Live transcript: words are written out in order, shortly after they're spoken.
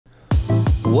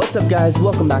What's up guys,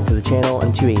 welcome back to the channel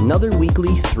and to another weekly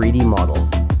 3D model.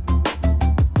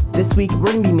 This week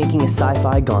we're going to be making a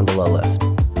Sci-Fi Gondola lift.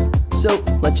 So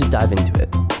let's just dive into it.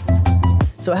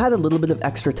 So I had a little bit of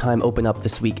extra time open up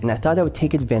this week and I thought I would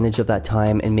take advantage of that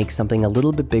time and make something a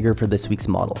little bit bigger for this week's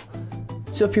model.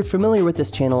 So if you're familiar with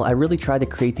this channel, I really try to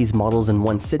create these models in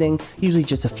one sitting, usually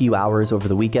just a few hours over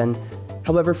the weekend.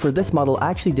 However, for this model I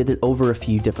actually did it over a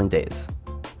few different days.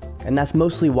 And that's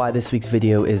mostly why this week's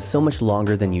video is so much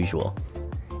longer than usual.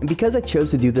 And because I chose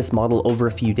to do this model over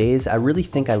a few days, I really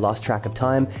think I lost track of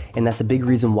time, and that's a big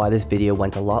reason why this video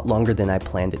went a lot longer than I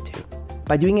planned it to.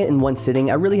 By doing it in one sitting,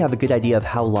 I really have a good idea of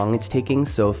how long it's taking,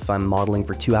 so if I'm modeling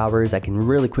for 2 hours, I can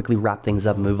really quickly wrap things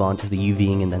up and move on to the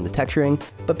UVing and then the texturing.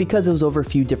 But because it was over a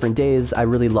few different days, I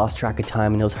really lost track of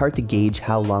time and it was hard to gauge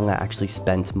how long I actually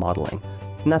spent modeling.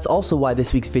 And that's also why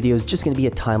this week's video is just going to be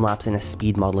a time-lapse and a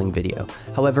speed modeling video.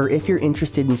 However, if you're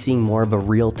interested in seeing more of a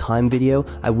real-time video,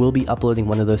 I will be uploading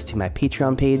one of those to my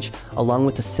Patreon page, along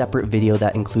with a separate video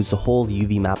that includes the whole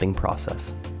UV mapping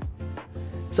process.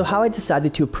 So how I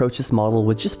decided to approach this model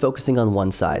was just focusing on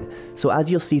one side. So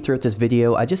as you'll see throughout this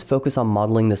video, I just focus on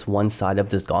modeling this one side of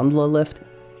this gondola lift.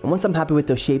 And once I'm happy with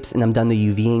those shapes and I'm done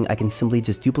the UVing, I can simply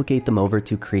just duplicate them over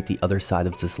to create the other side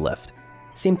of this lift.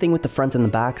 Same thing with the front and the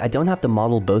back, I don't have to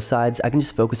model both sides, I can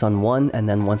just focus on one, and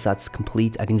then once that's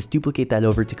complete, I can just duplicate that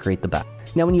over to create the back.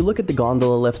 Now when you look at the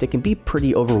gondola lift, it can be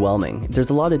pretty overwhelming. There's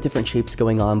a lot of different shapes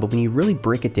going on, but when you really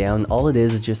break it down, all it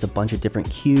is just a bunch of different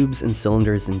cubes and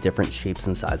cylinders in different shapes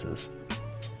and sizes.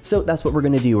 So that's what we're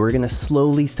going to do, we're going to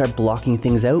slowly start blocking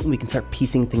things out and we can start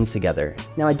piecing things together.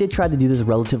 Now I did try to do this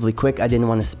relatively quick, I didn't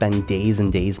want to spend days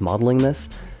and days modeling this.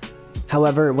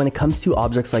 However, when it comes to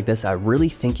objects like this, I really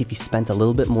think if you spent a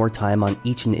little bit more time on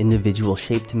each and individual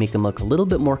shape to make them look a little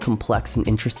bit more complex and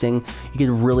interesting, you could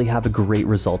really have a great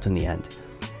result in the end.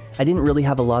 I didn't really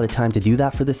have a lot of time to do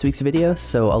that for this week's video,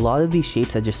 so a lot of these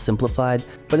shapes I just simplified,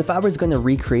 but if I was going to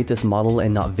recreate this model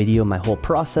and not video my whole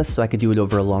process so I could do it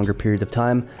over a longer period of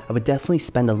time, I would definitely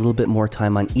spend a little bit more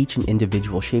time on each and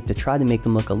individual shape to try to make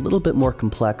them look a little bit more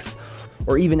complex,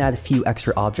 or even add a few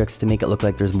extra objects to make it look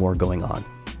like there's more going on.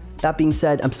 That being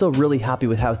said, I'm still really happy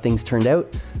with how things turned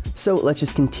out, so let's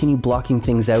just continue blocking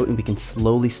things out and we can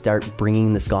slowly start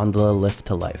bringing this gondola lift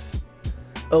to life.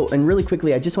 Oh, and really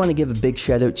quickly, I just want to give a big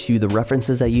shout out to the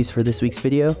references I used for this week's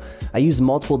video. I used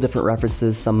multiple different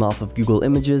references, some off of Google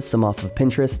Images, some off of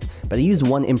Pinterest, but I used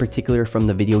one in particular from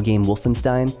the video game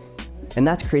Wolfenstein. And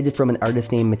that's created from an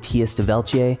artist named Matthais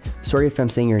Develtere. Sorry if I'm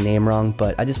saying your name wrong,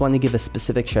 but I just want to give a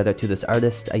specific shout out to this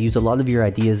artist. I use a lot of your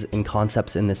ideas and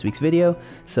concepts in this week's video,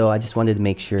 so I just wanted to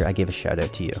make sure I gave a shout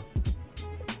out to you.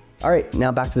 Alright,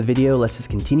 now back to the video, let's just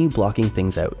continue blocking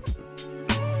things out.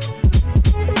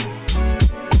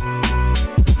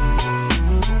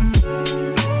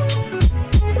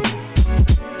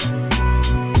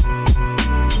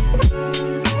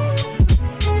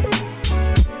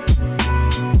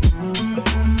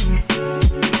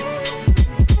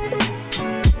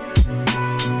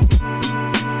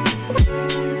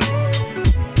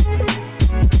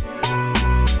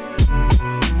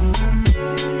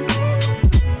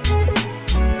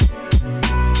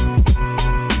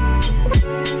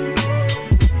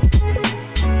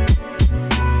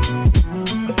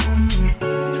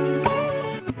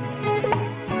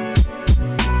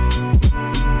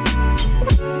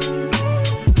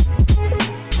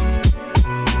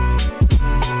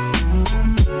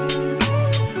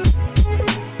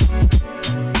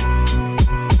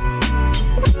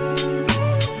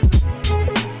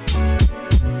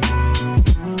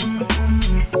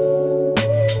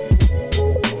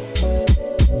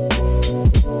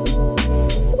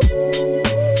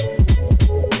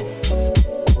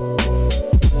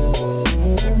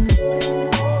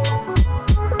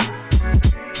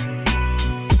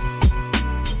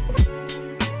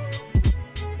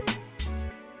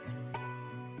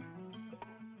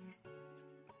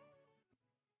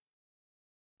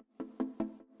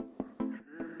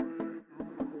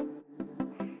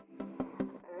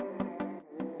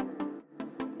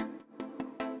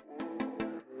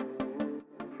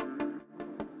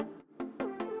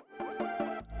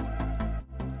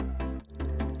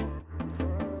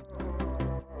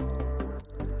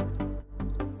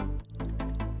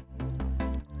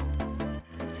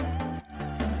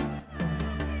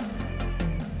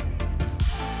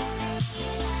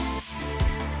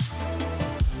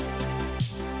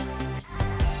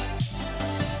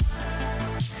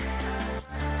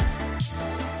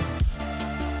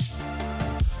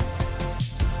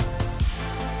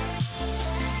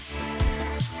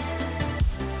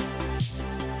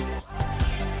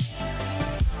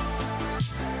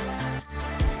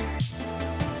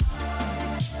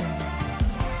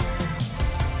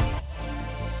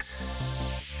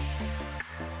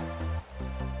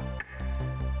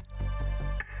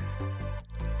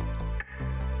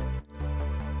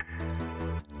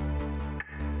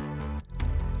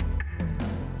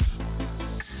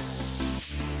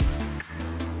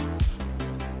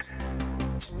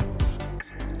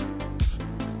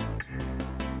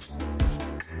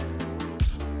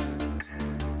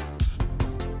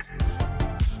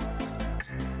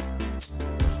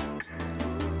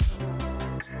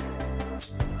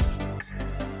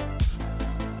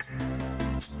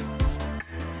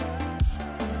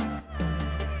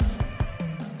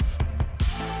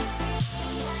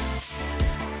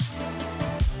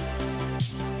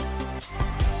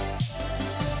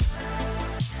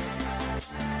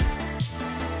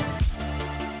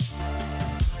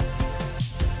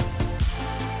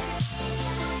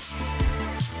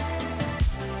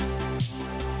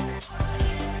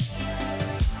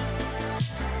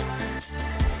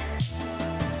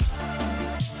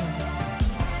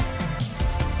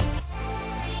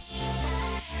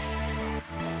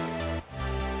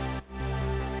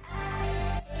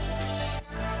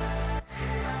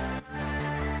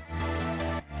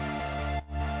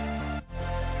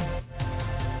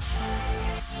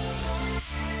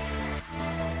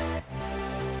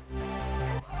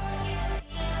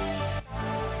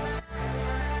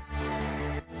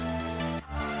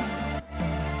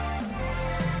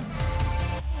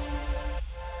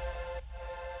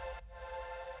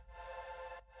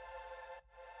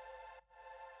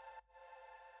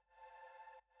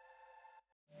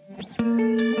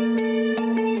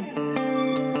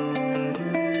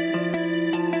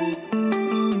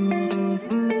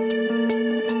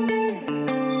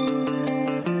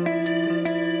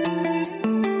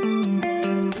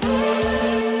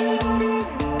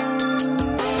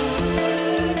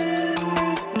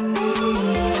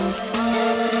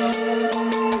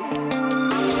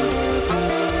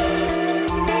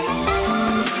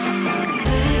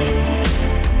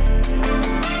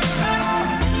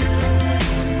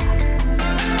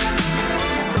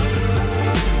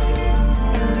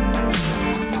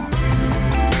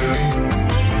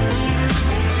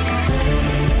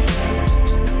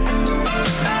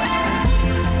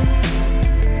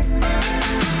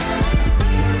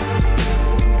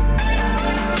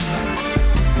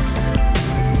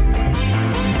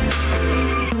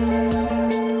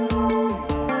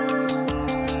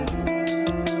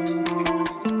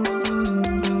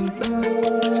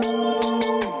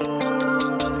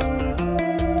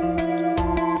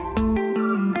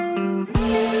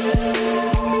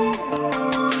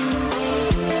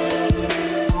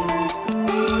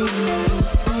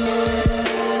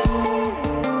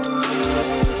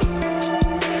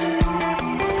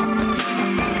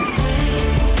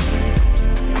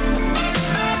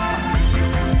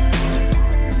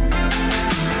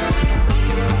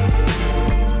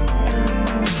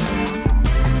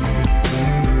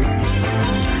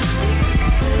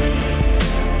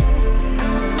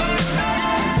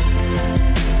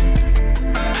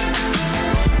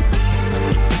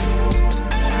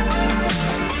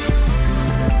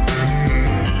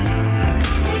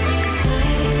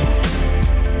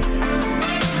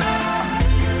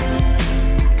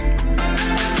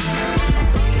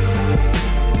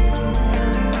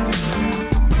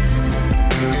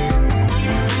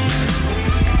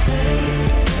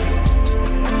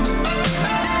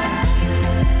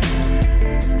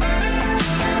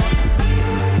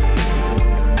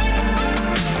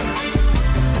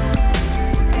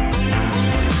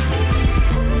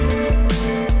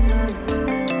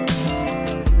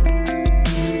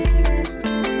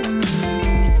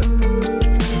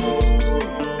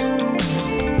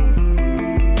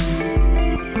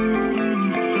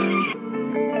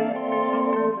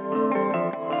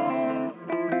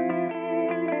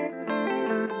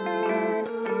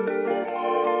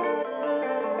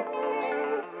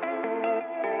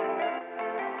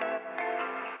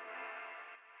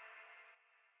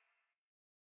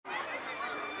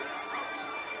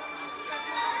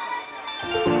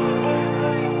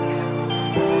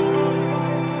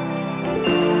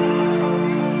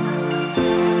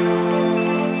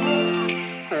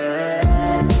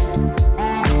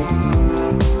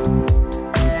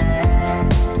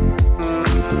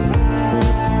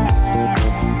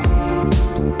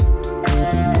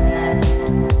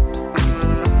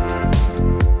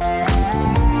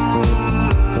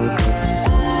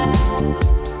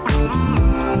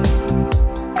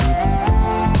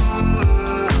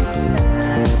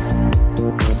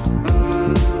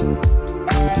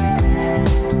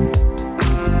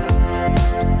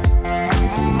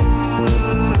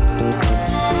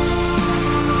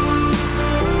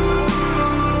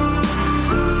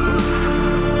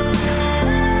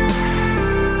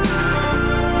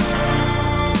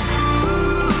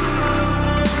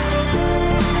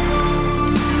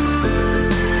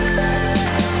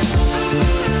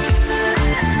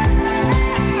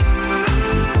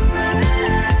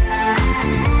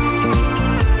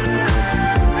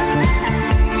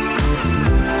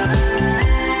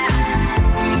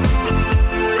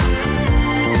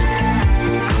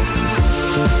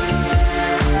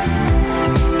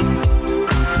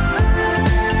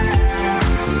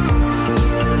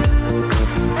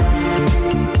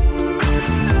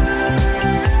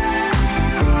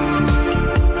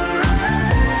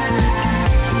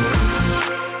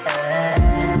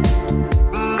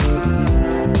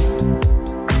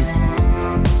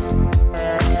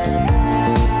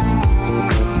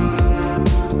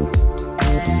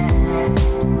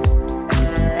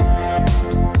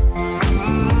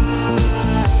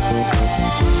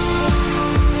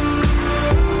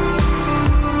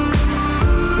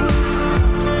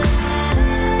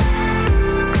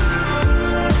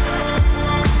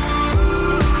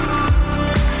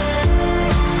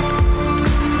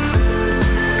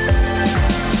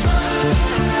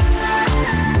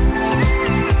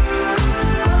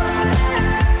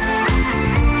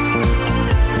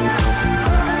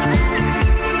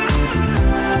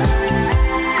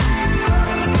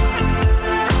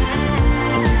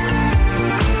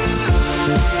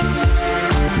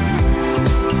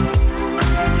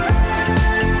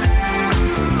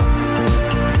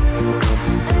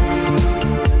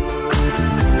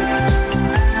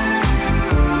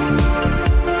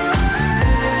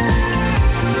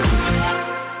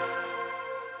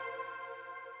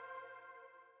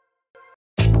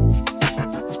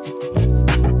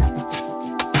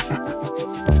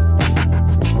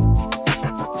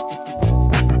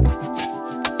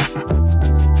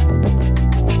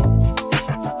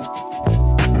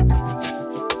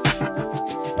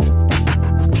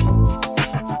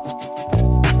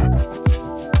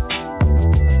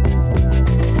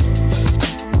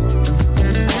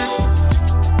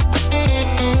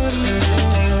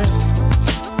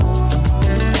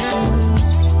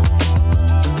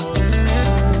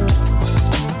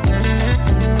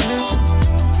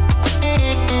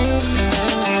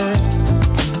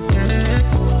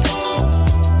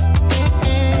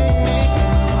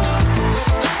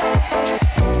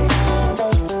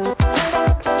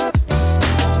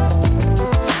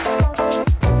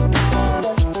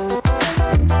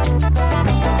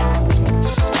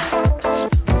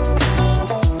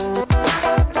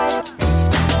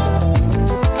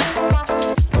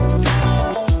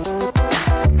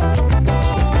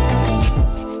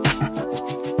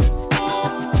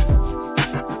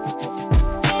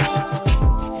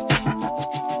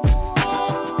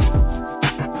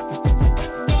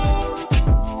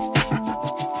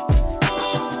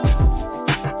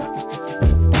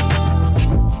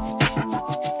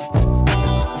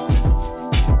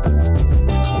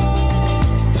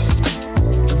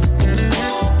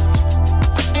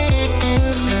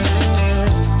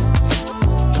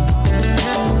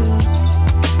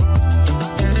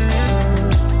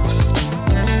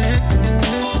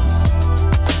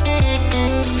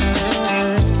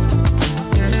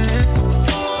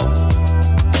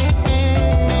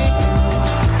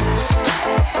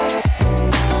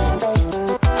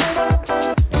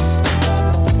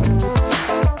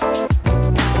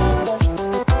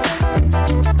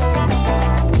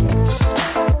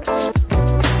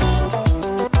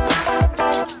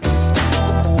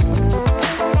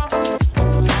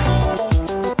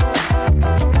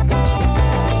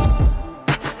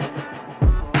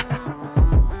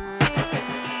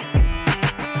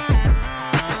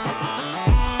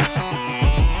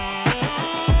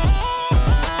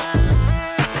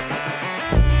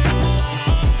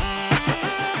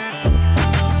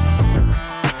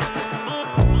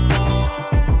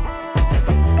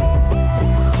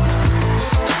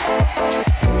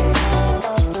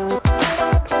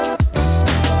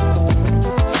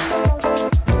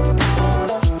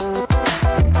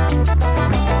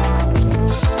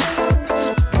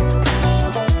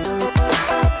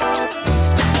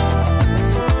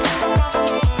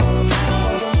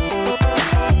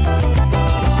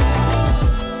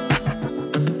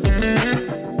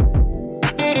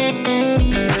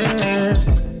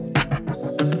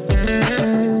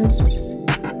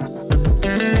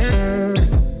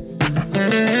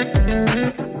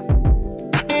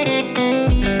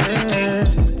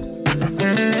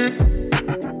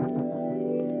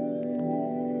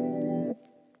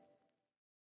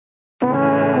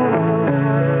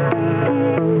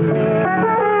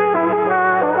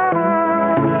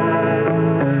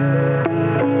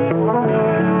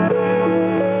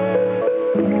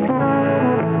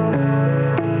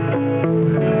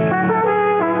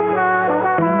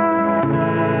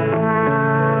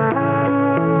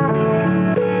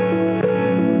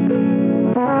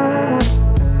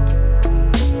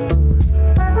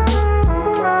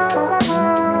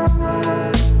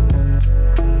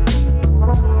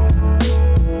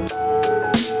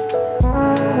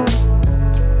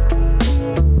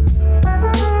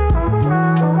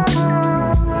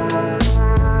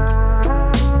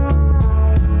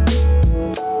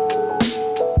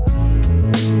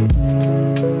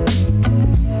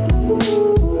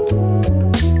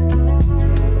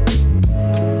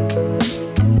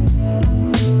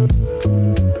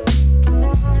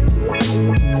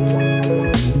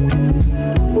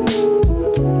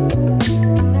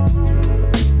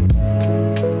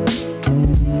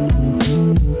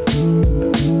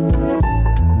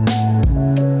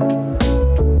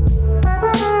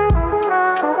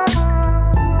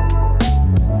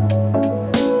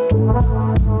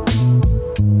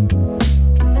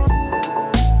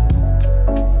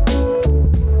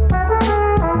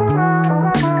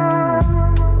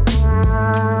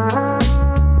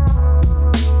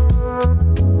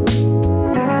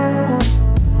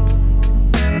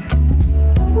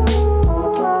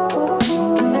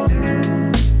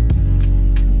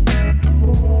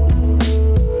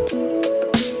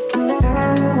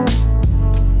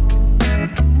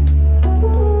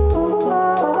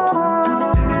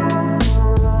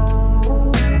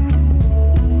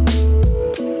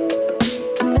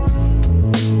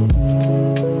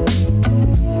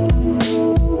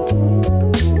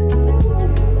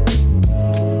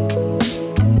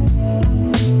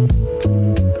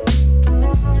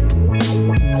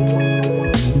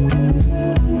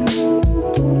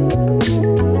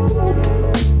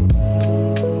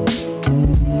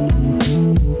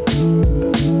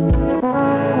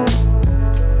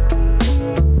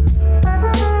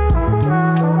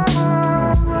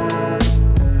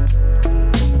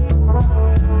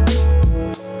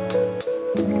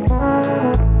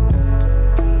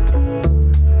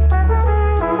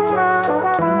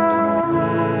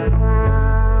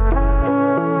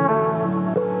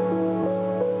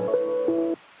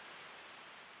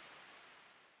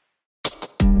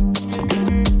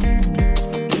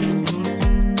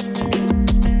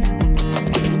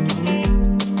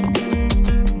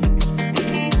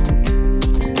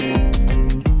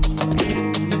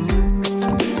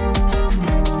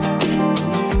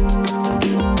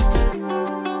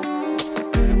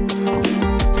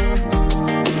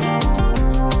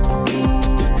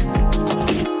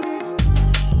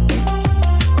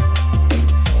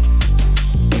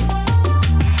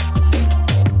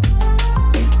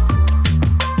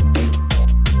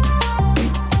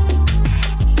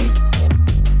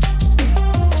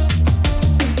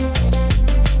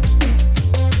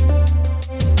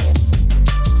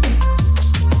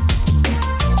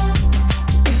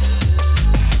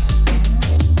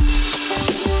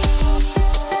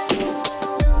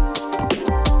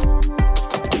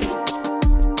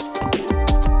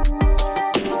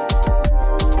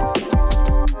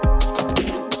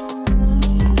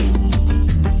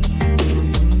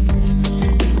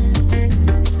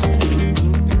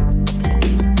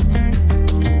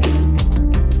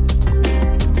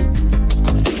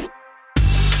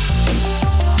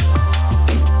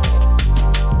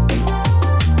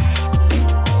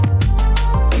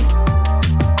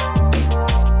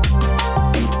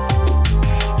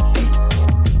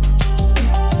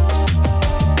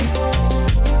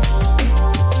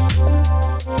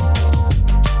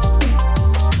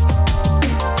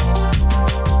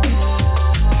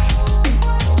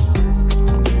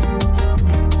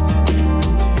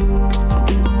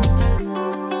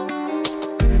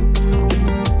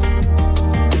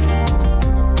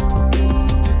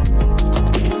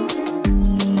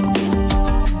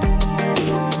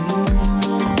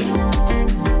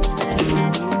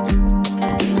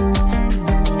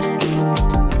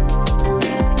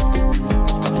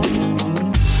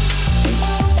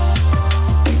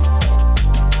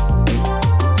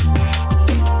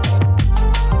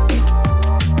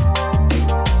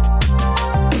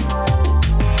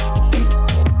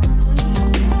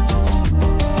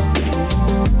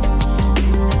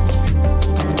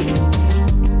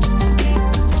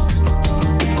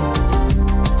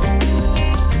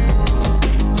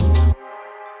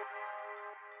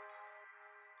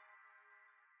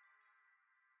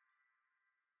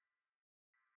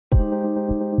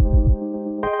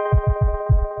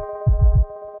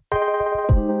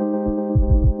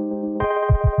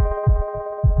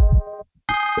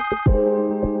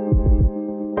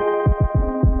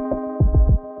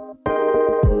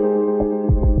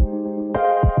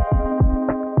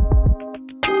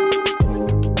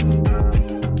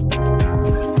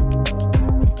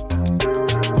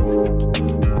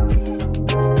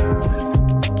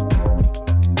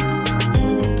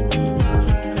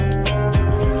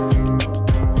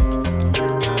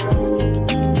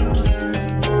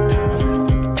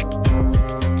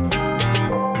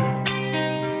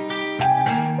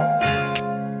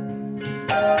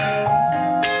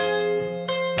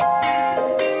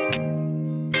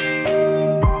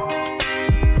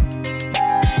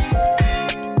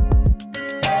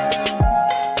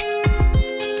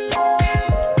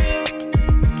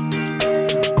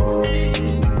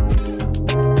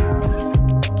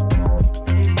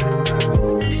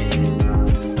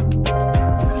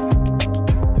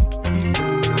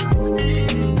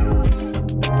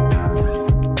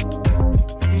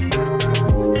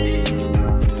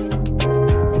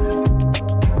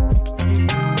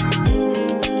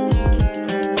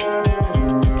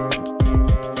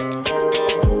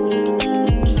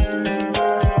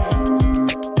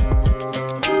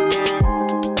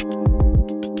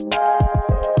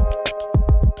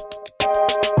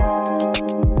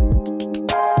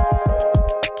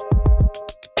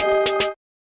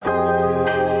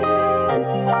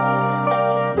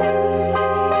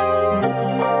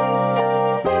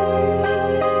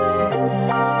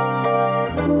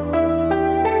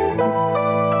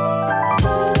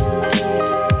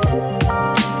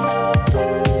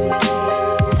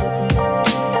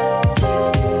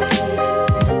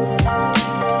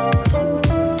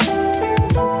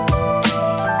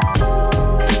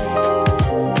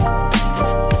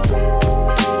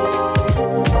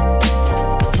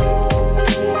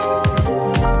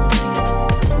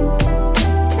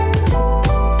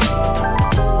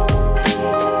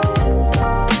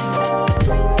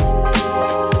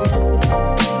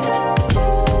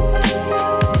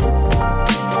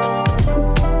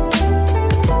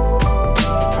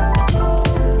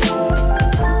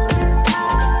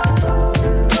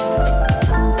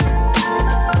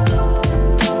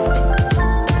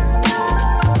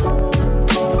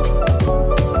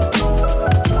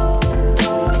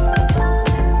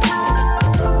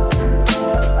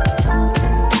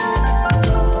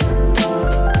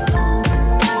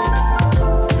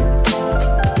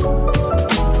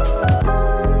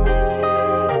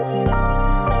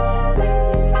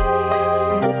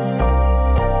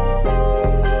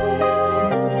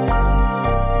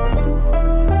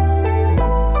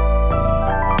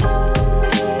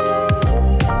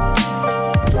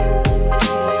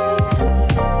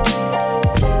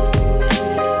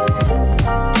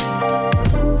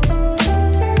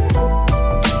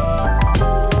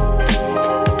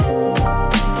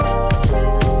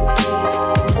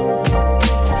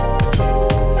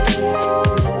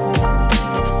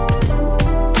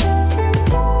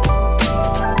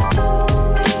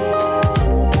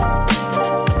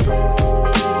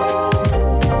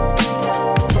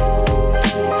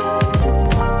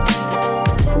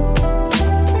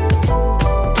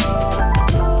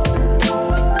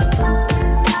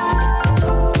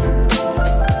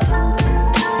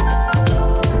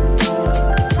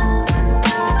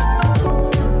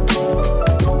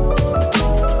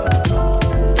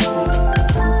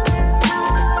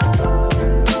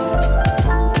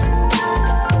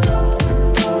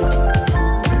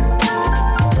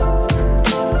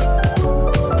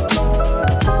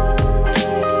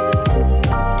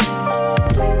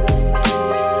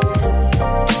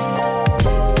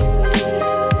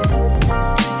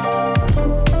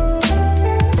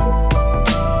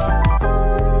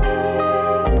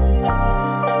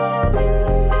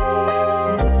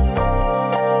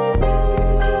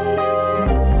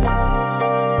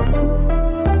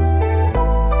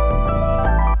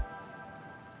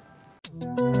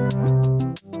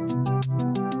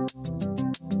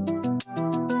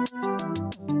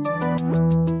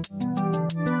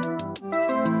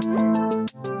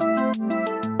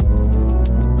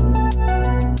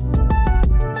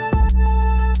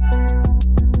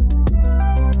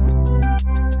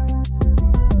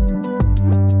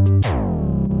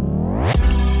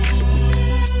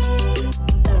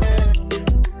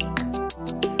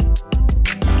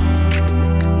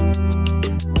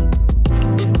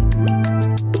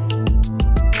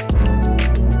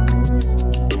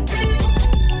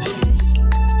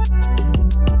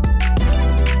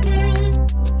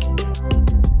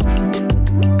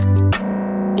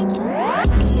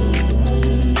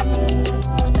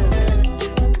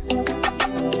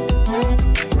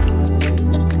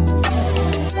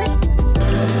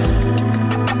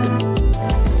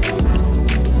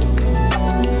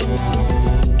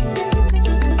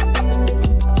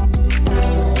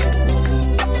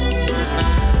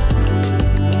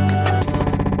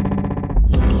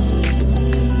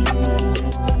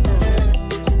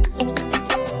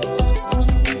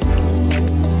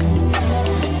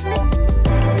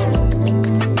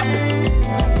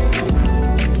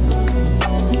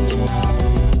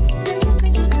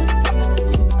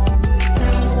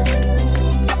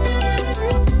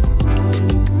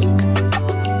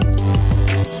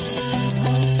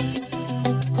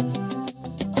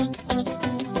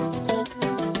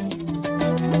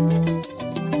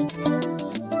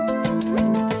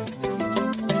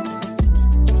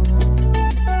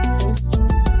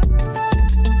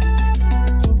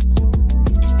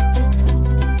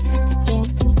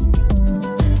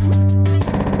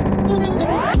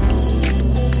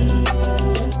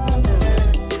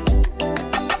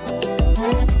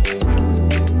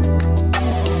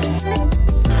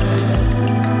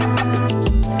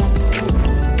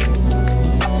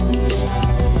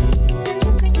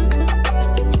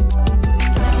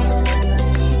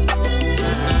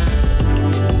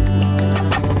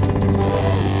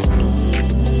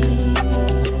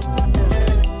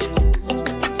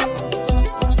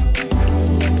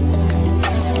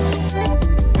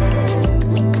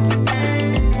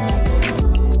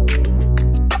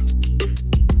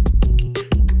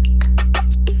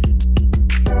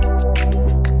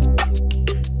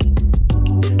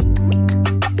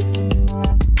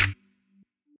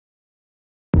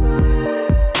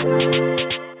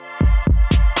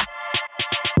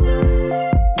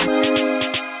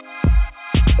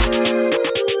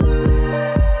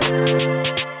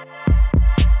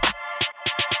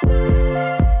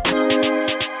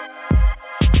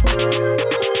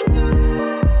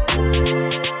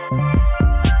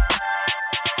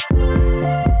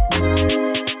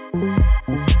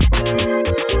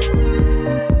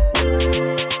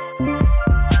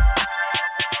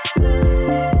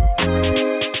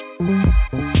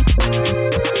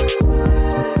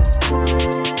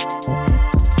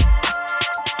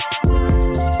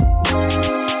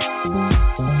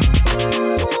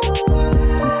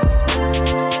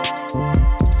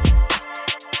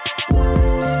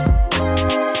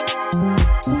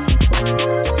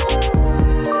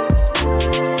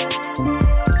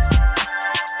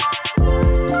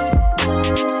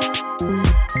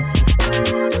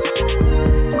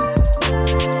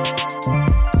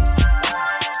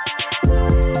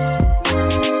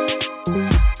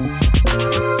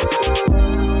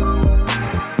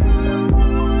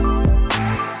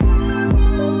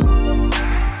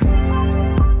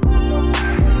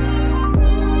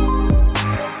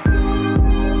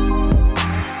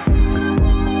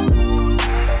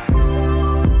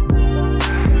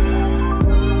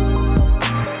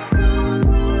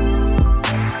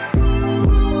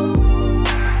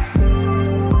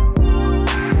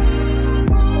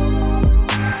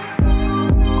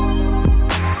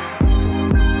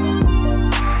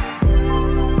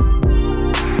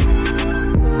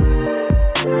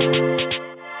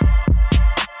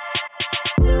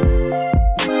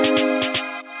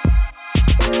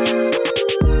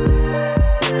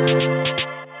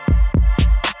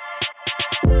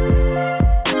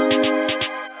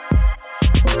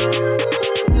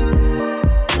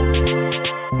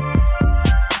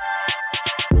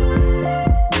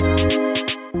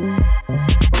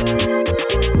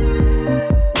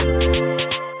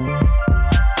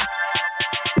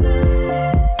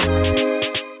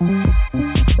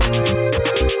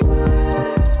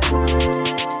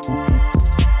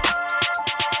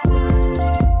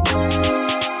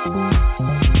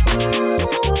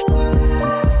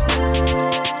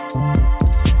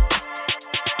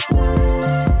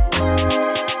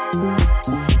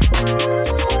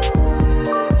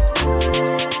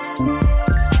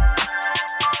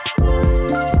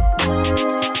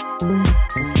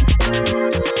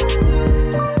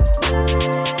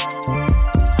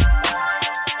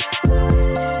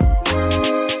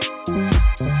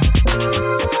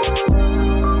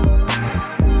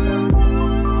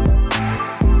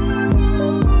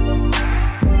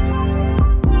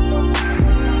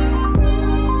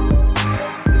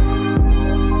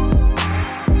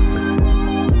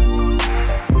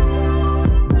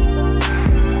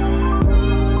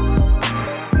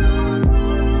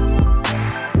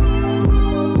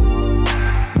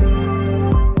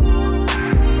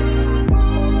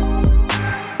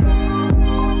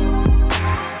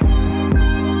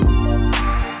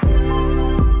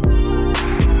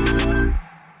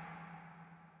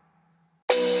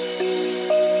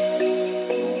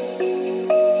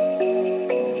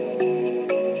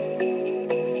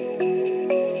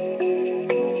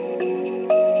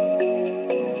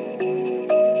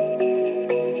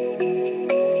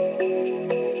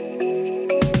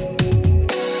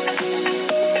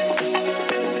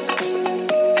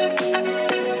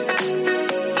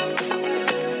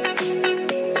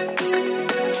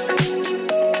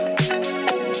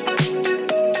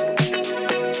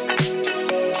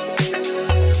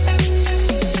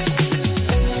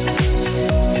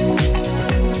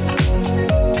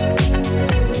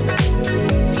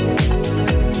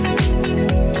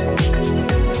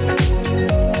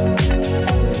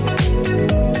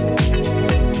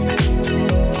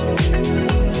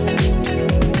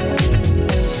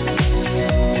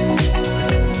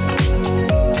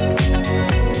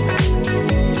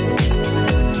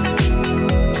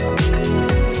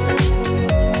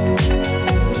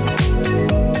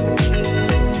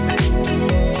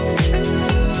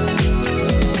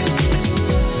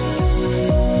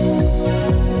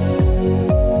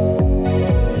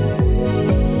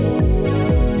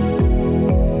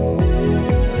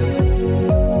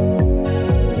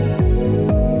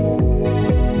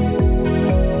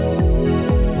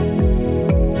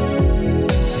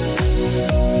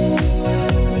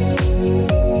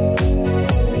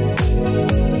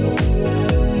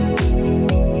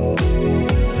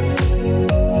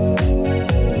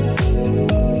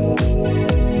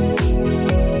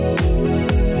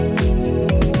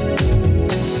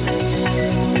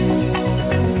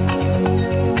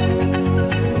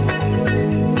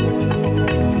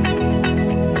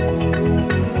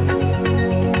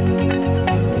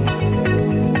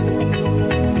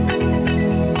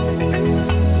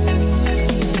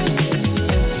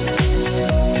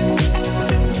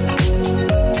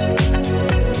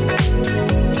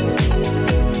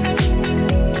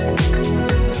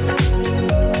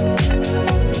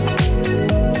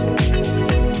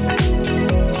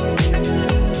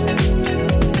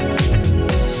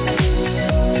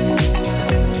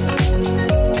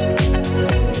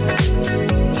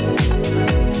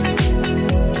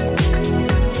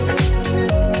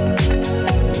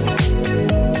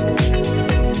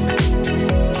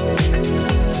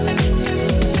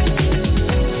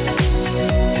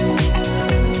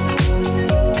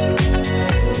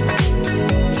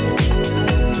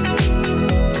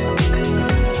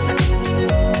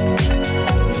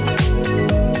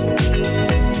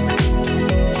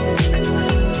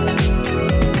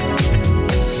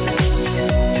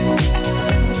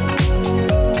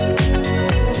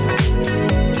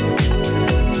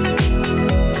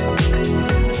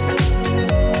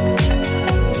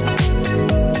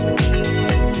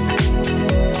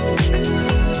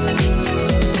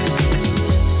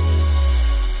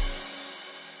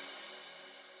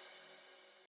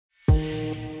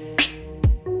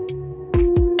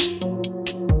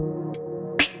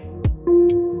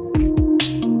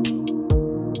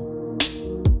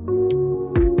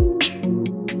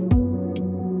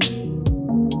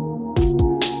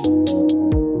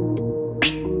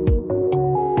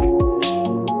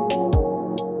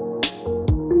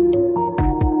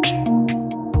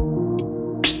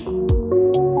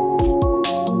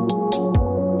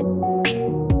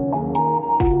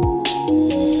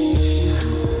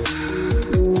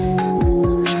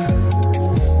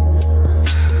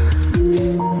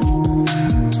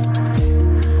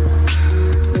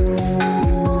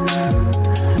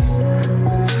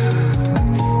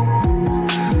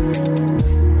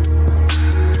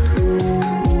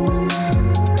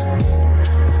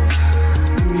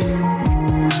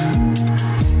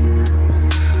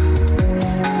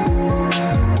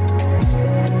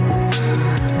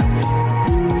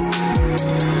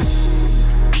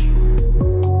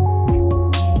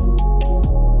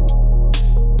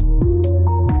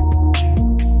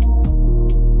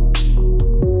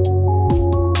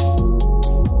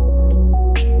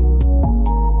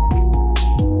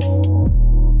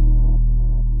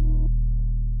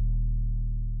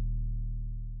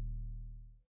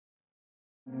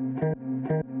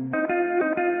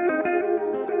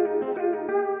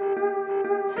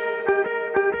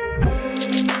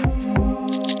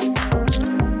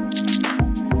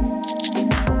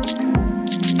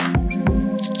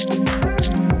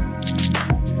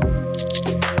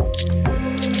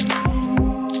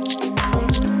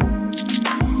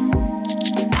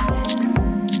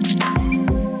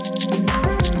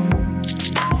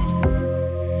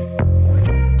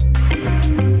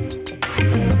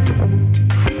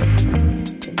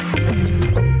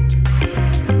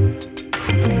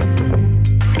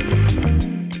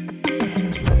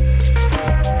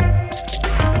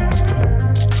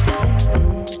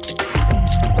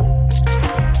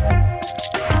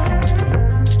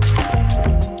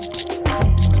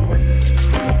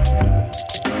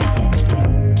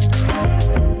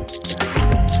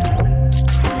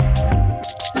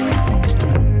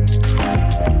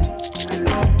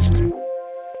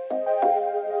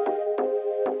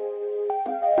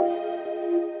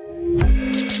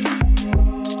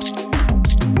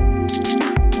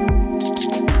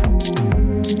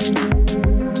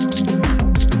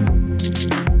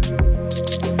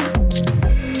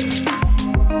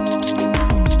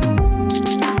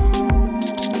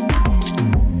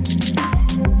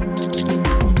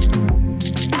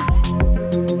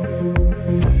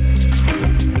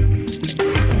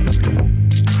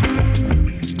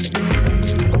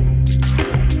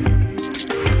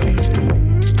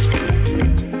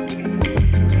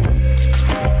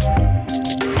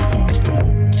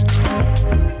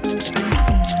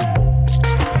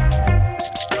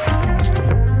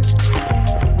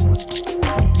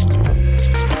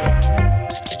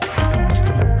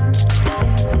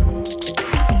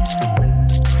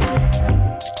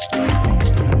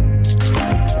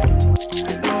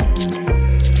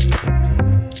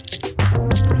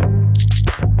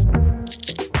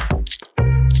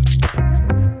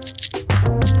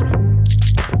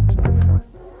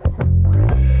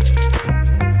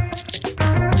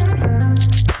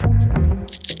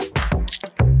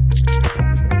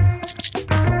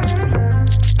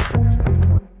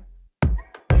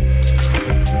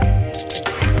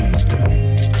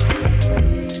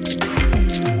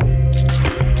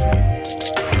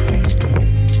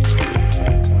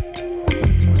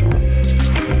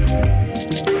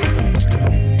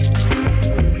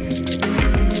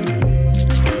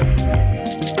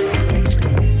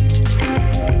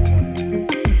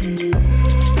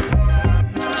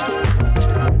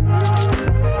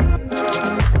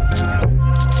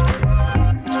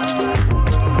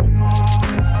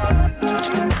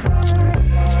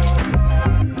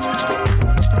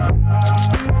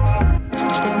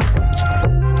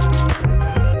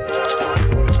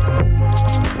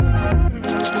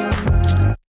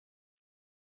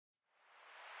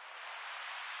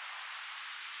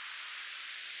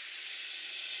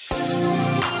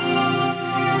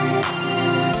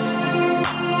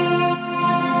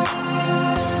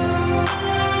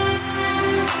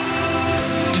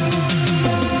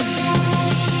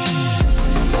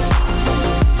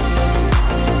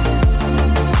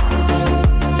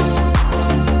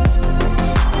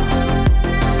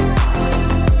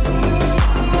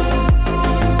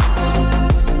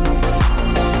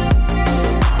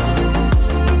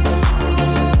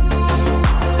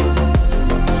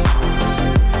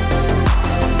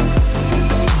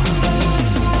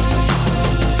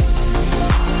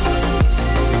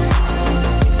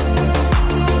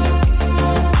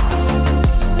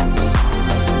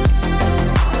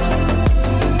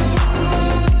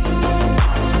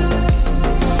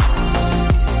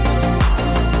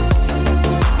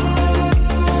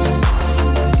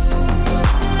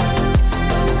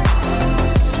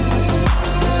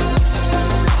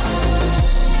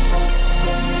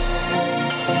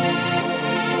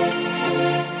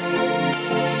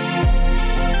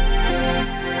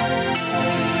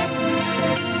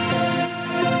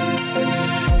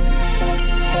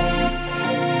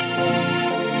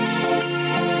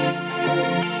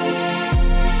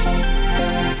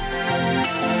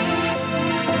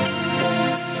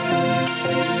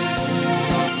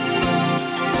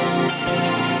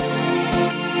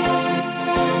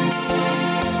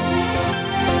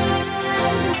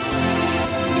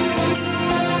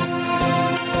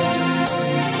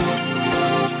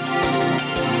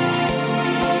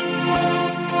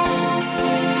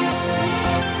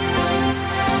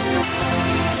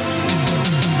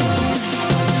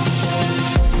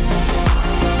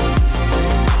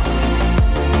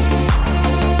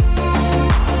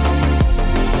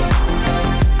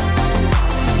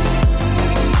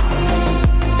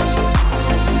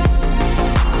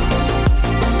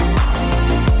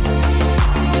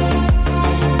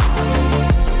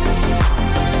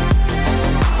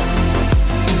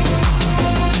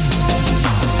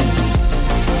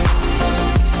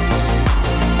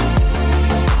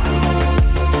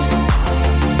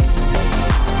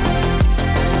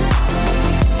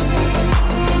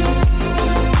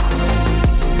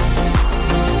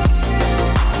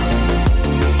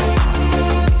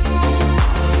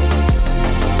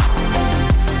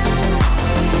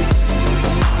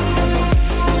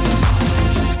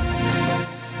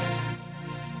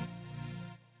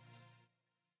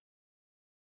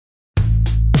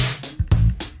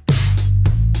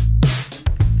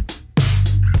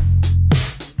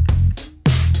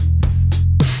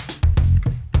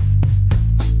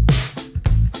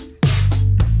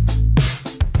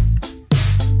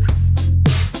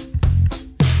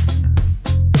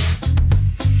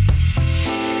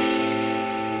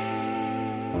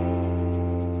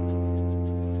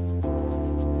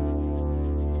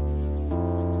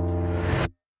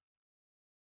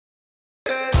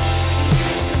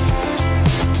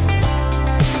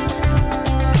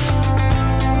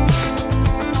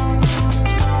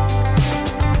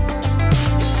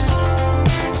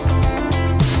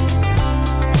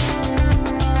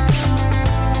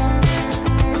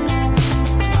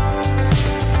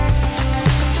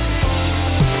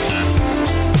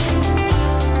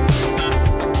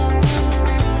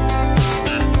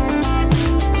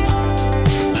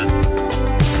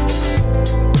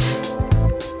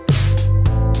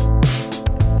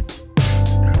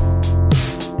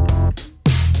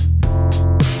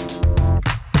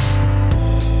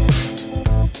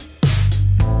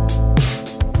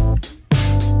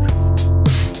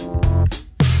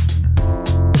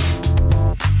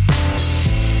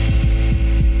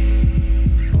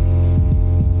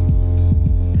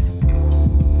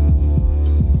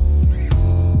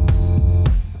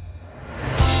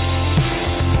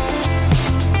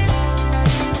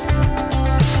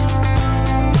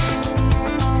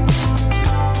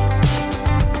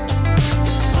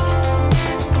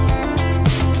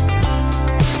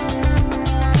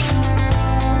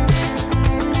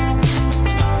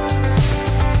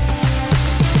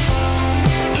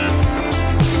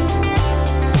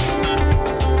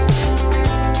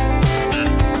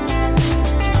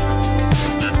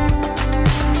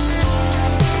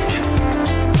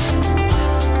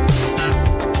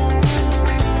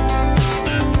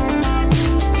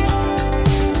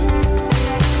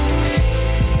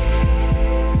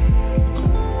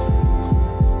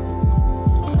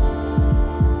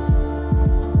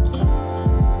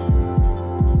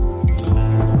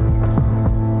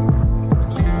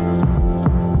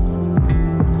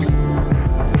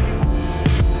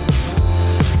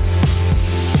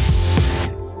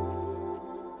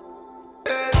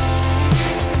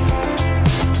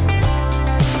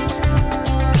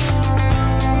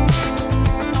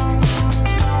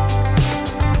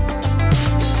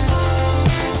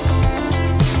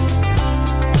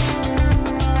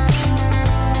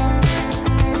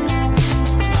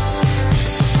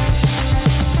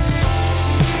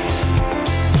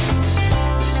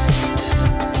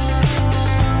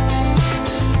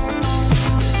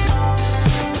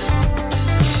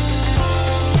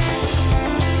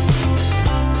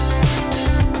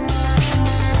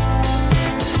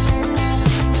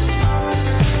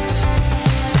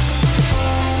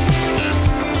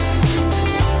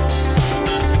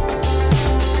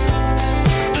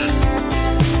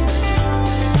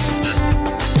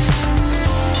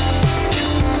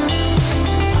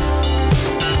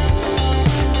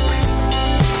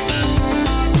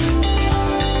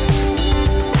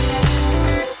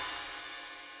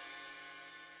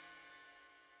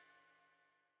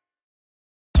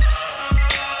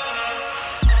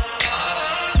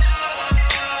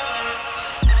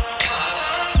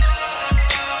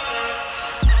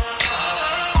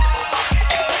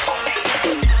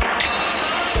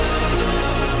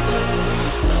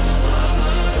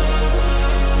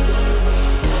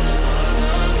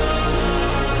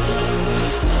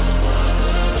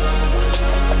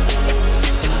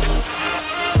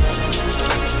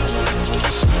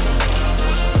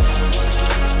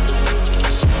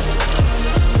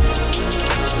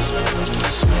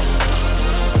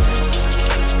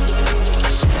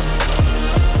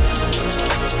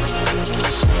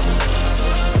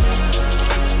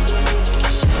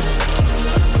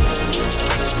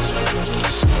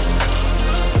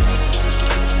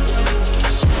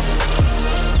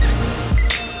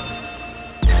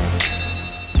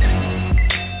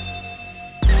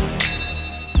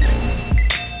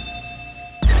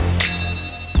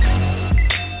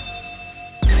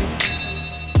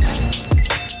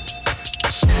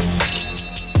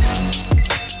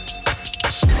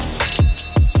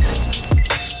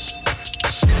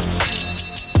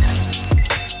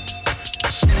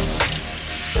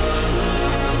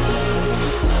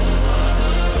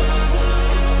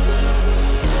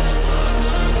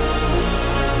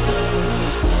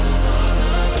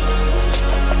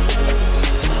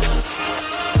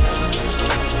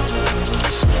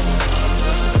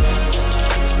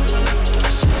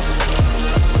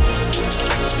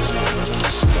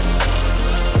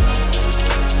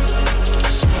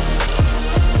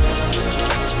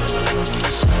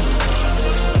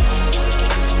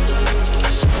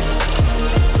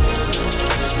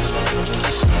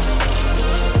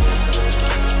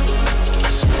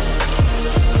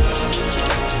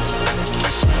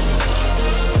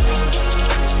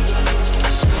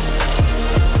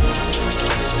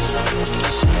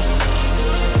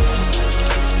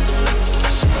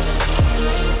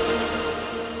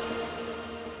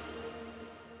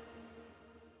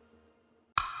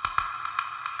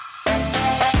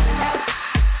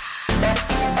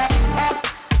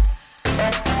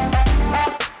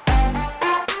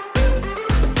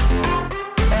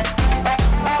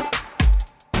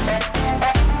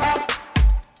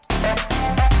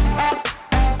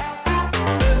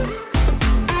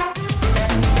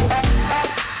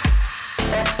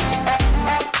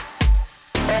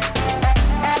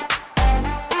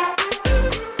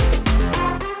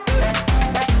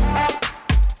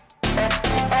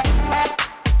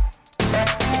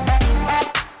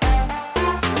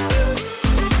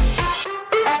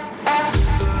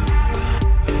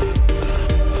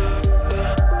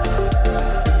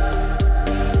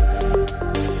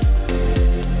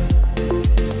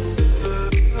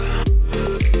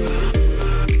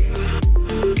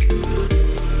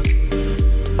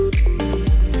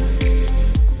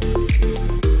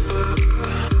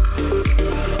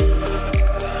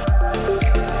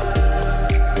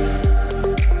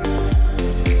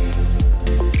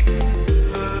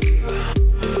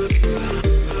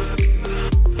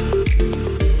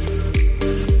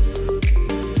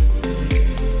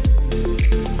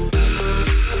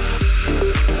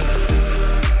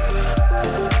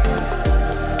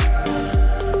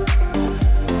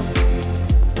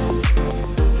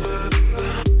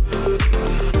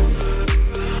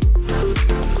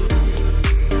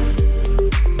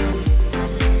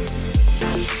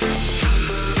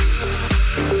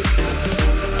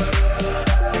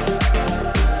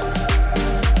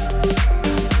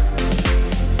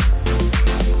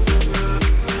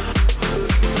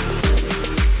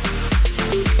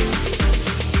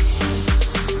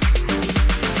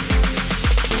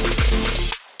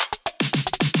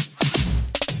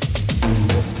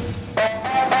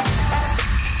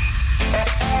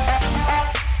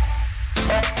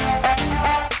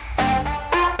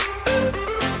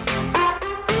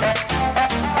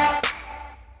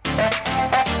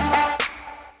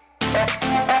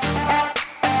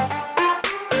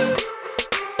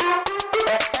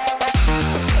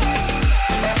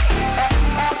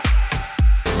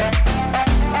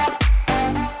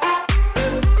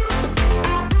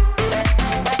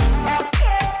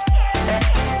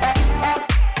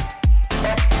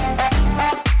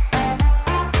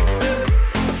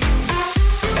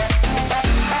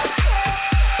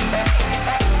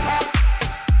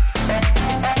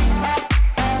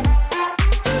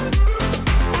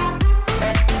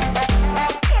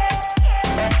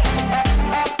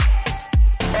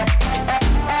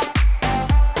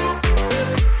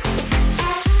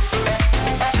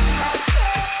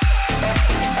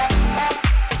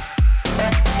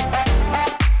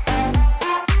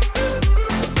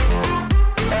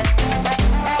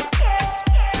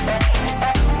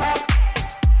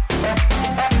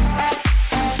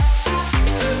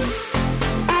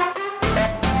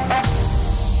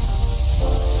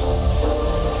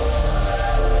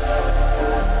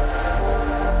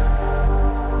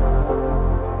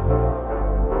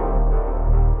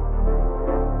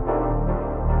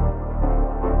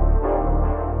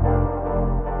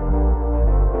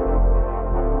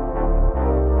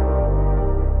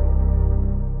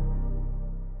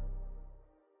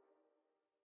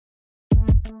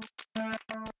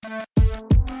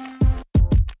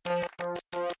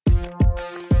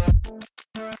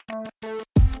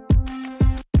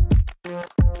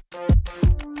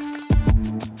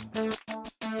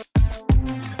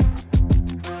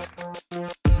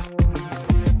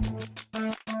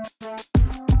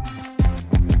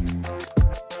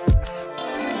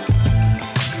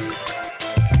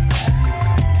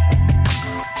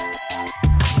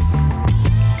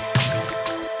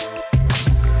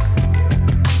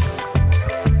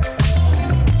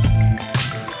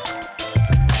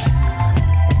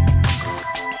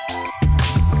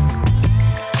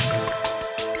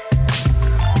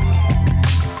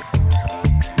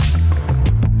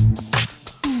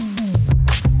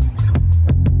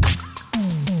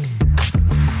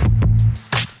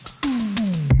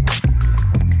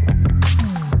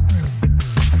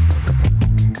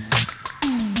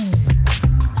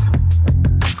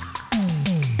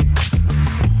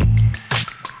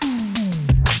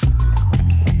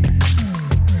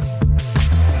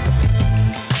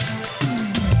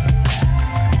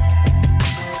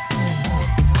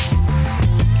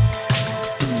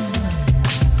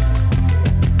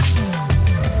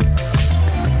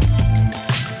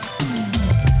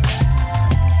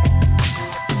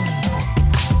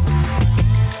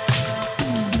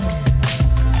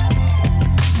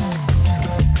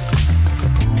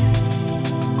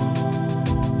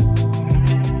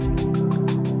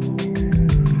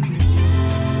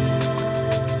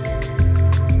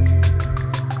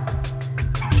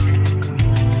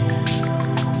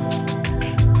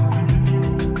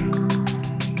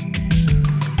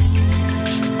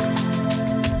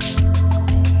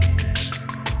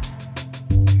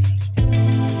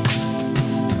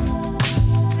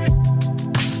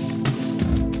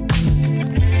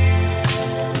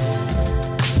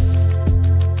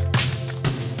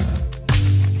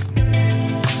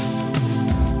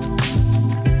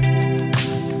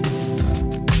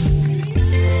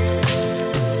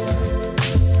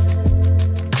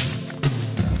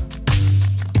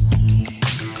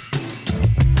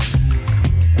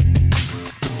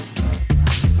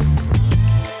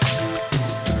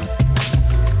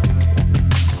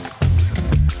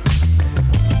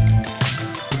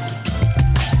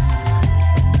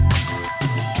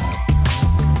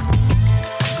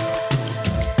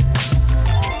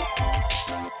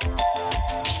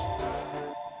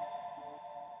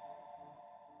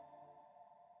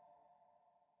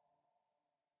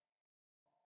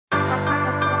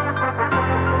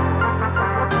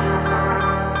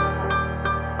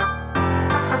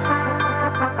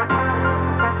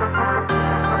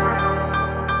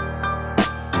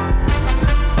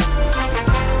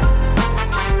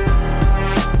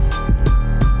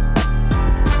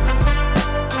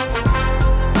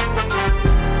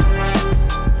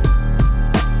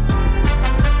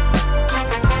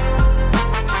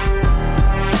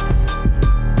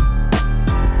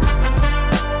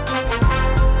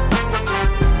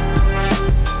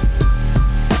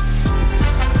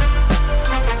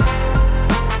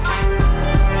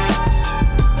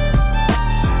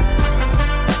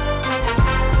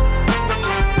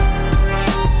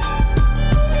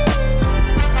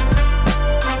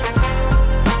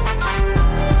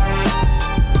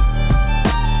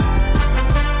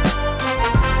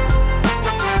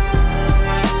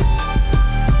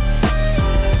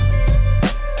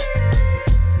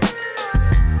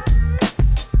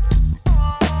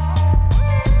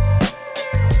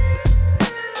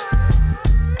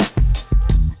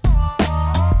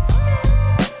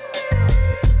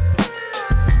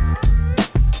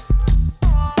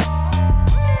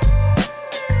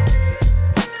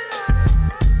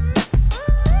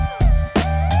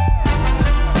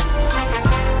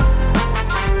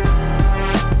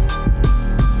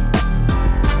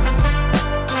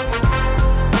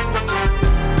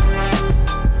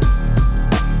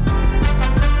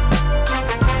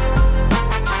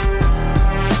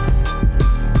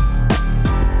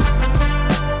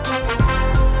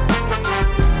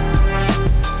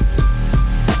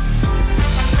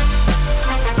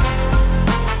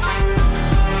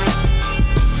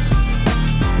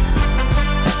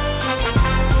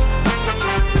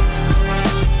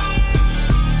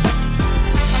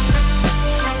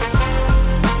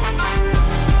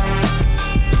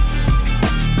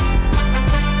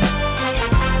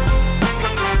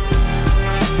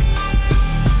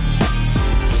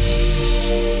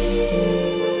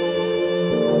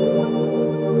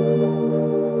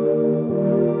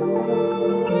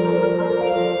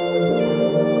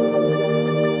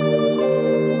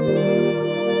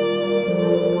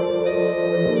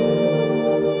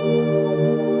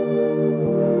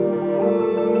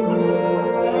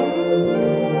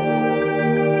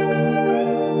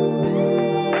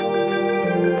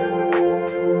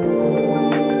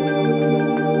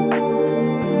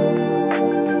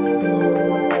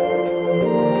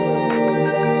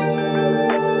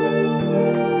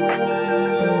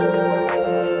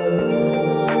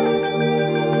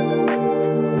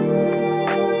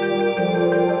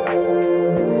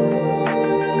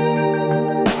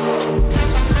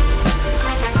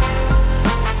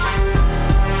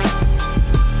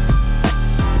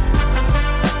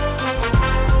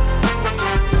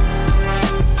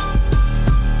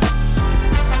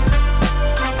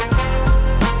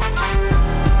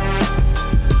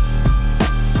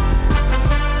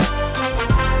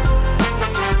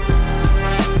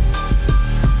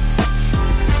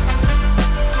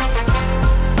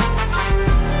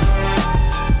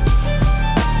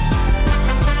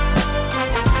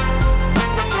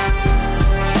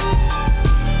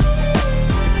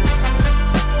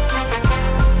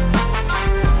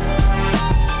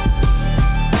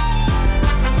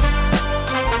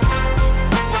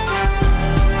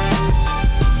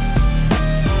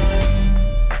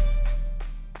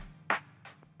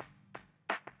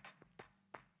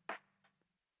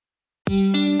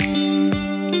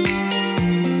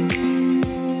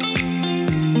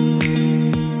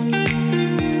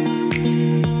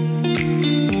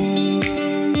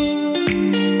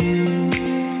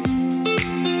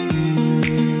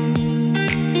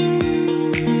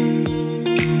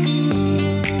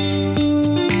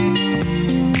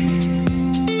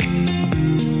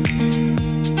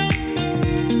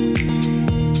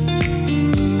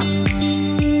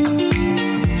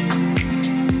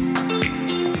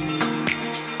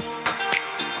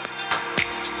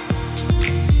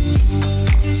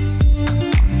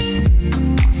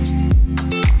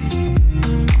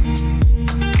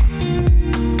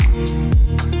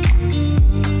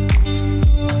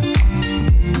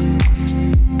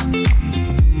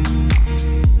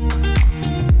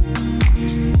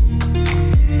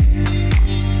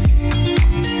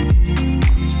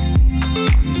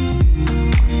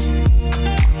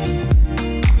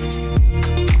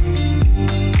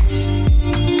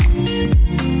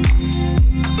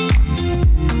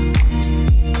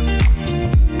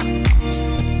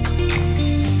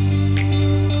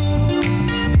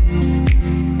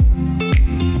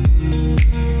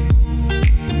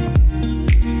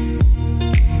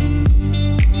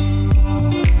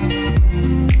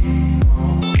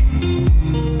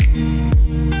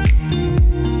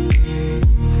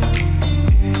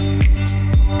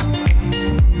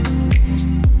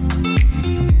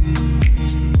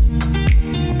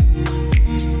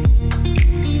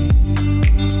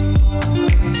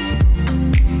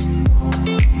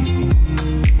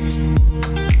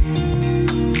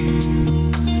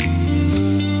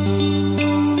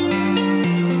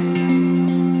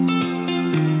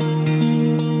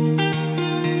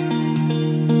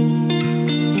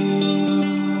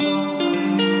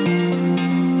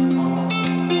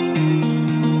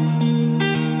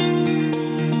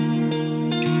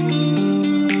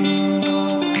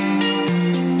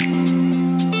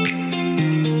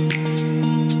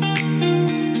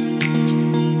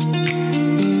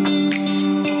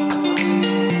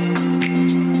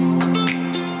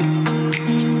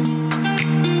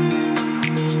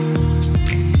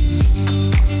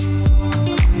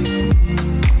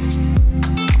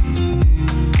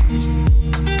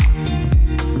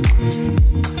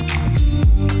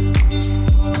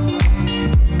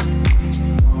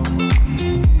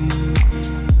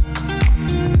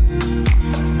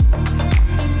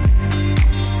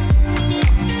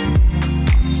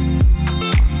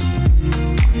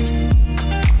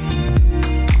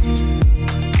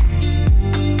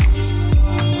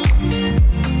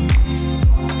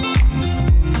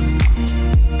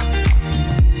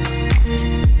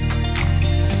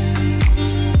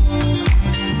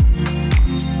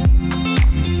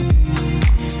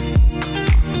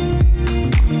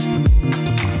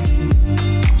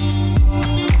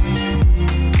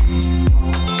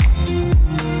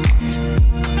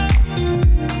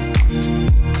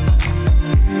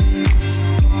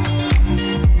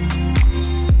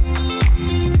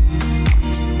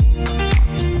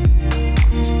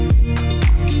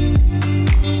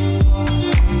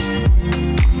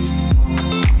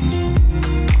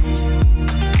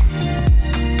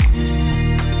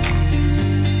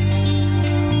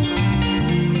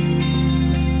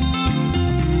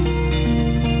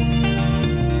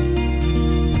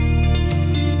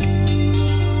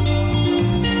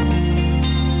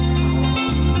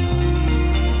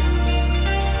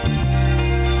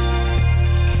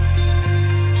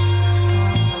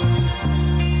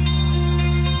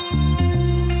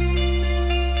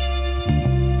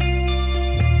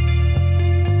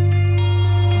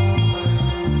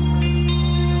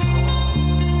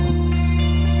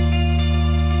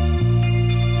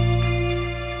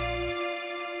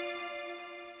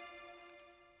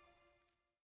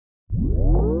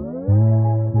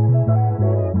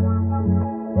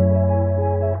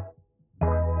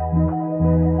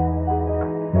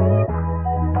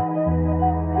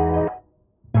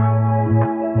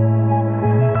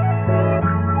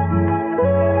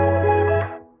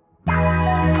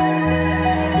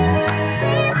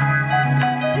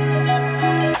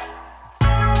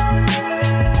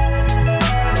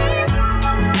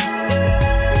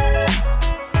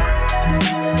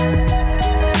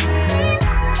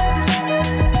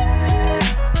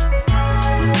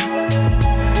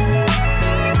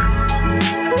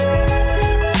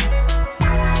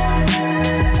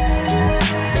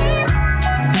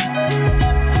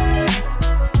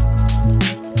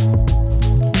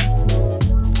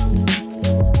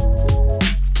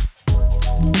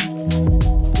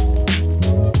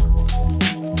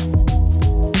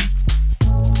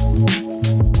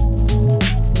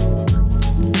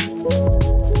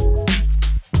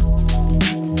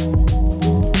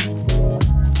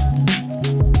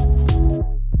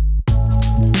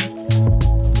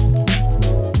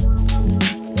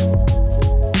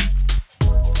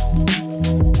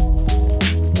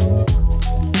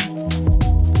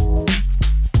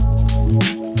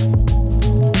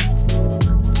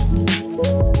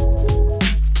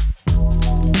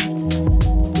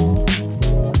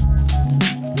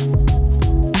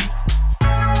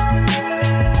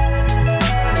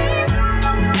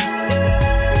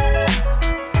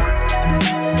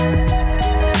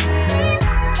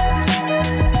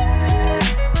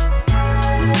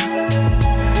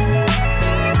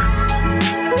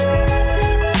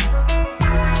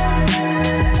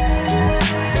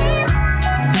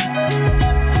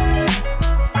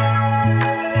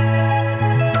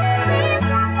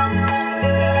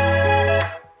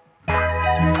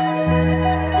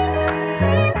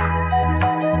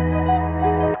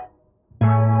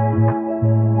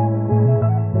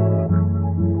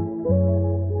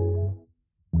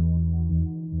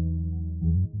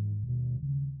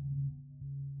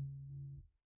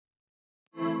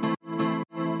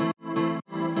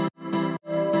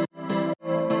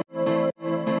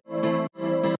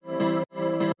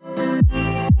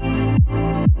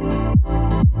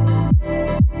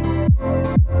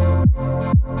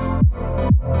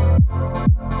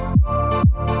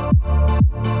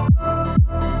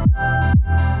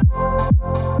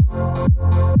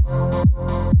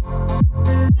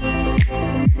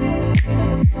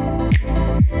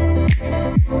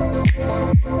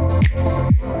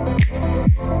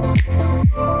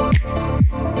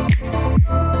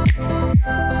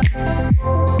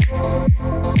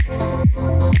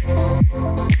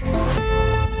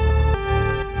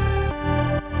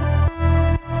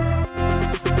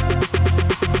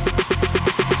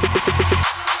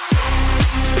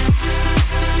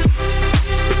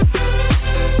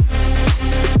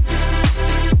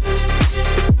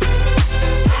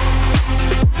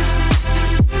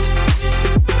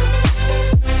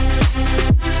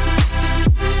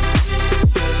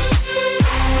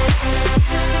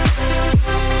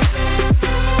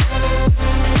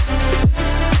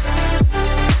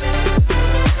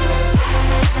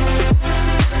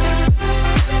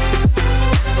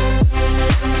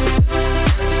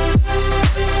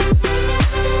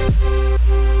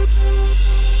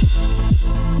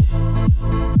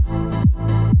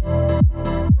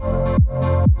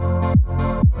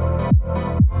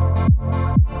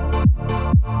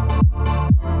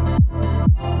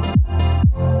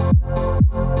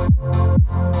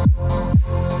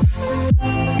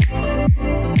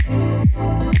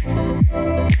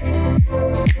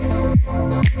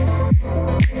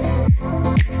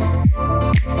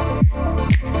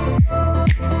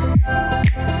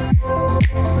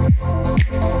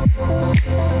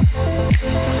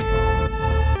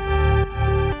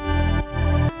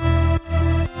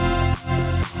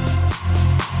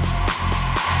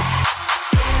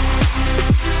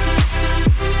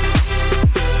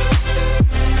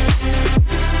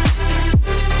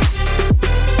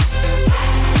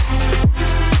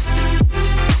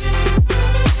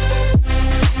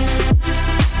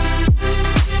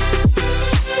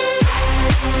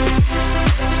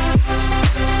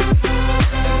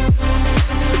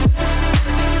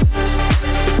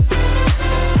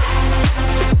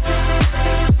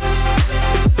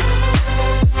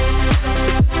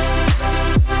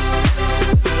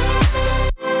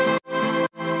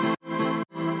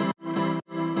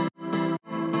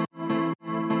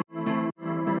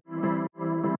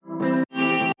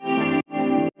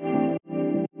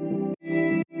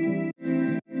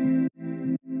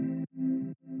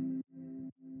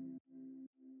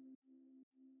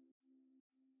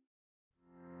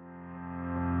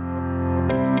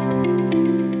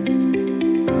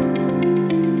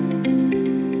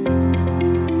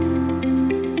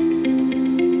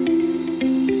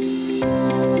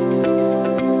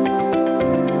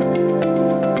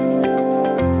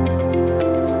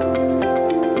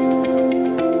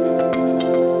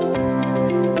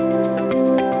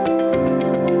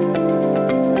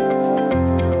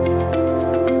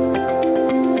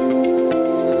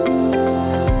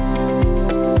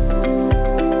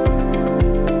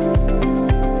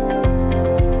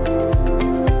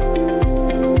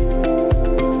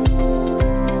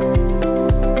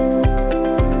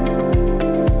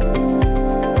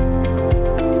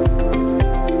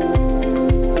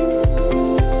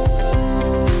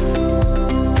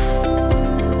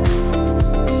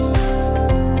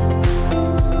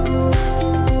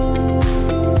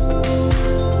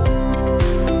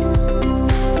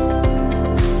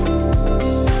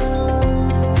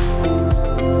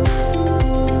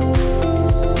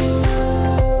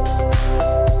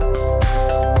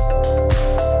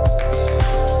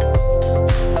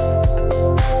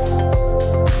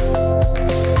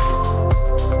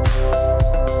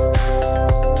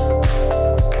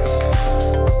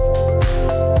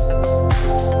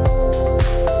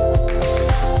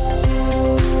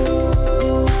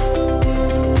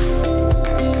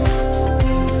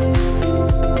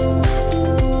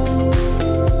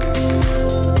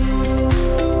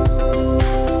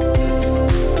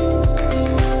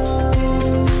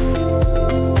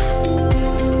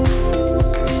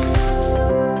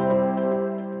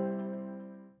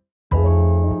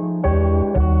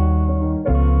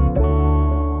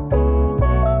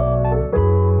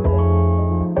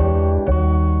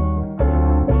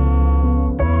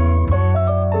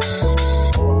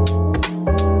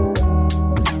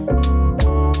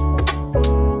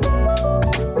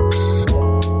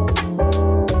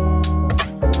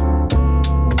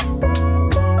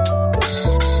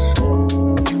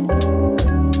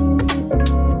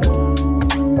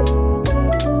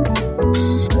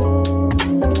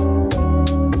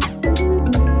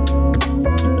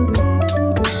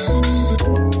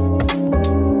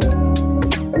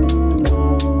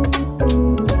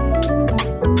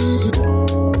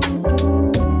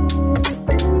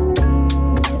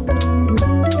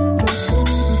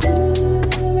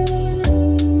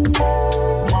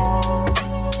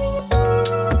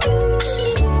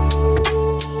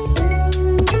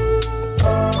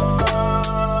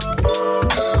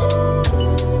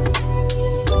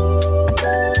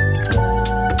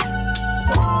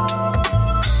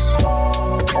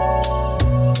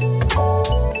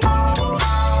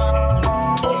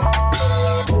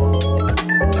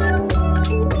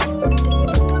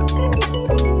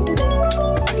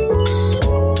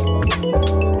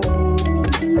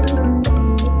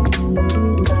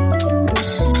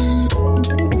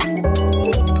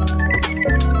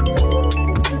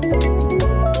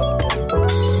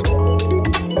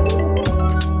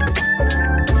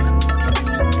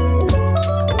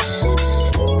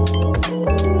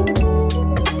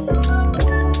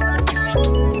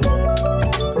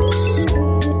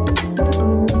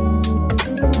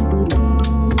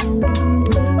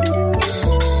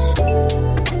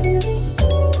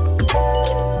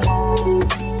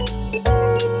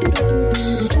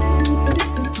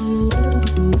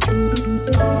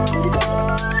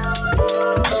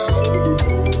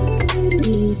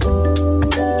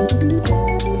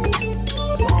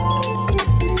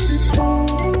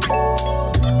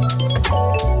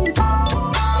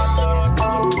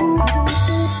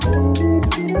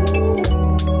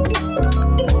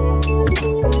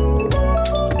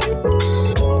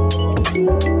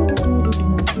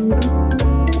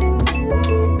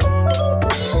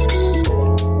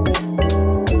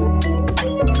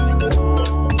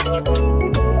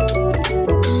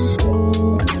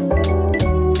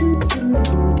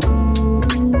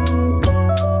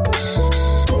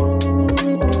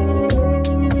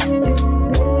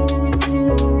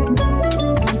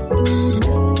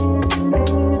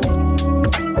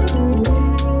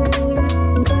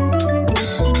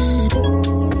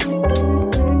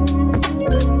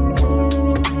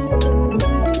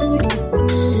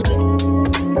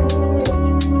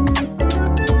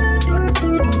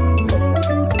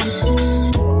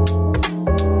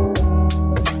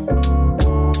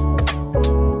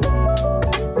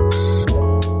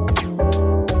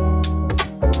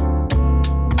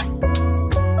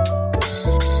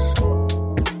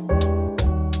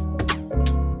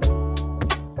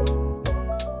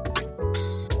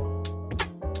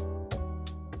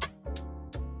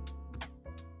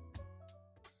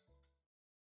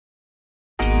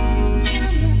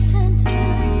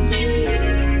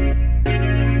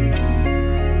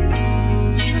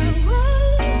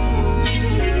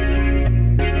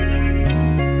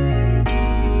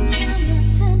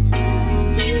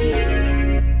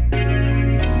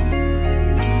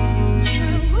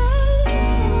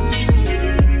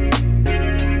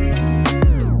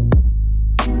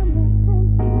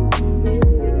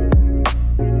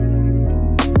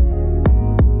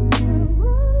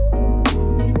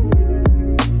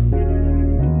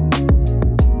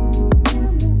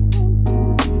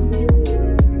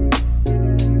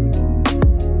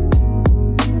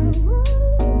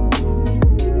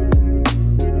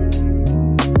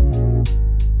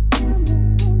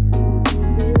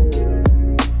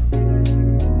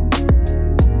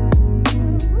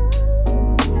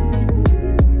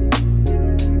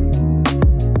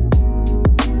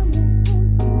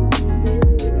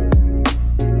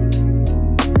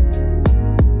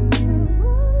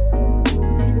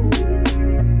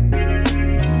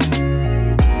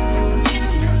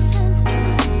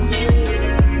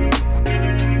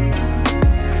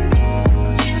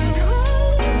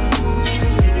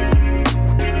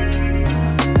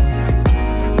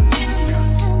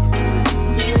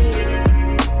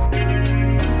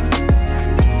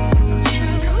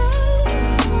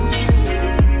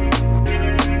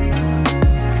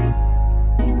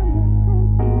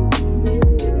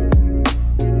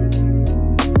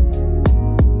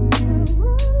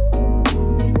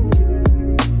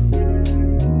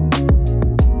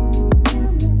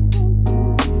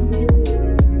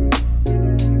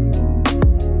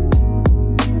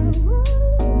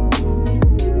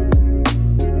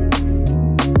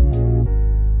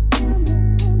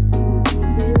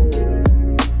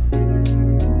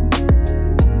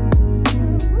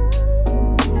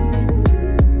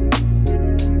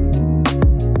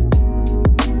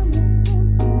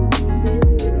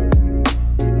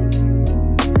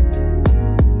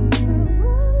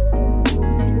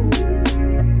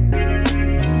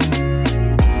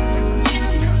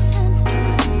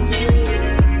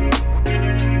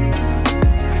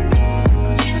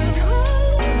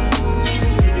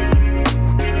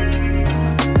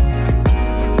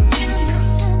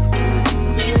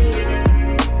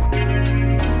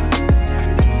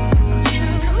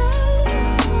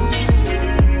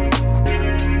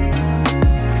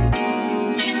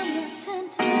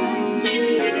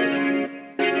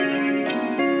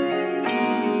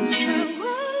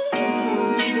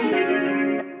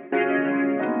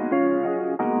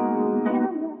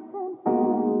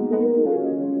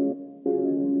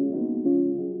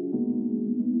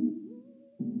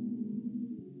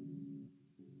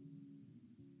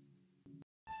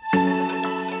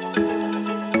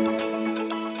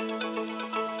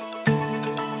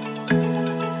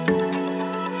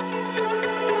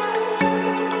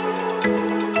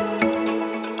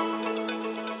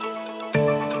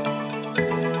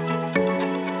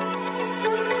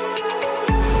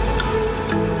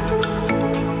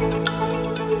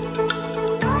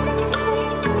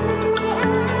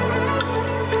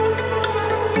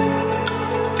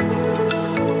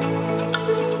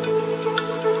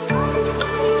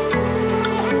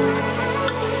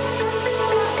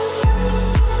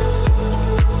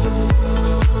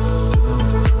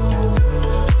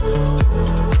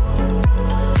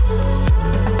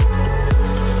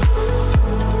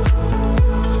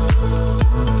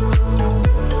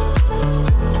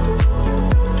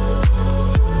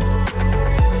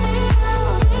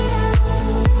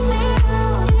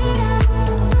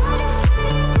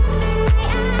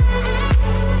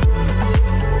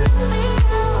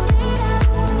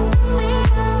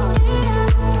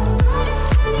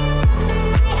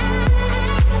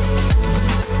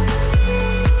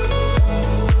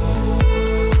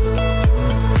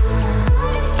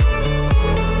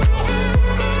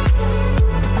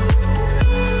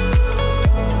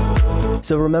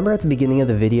 So remember at the beginning of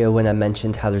the video when I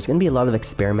mentioned how there's going to be a lot of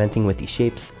experimenting with these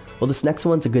shapes? Well, this next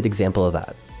one's a good example of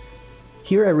that.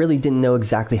 Here I really didn't know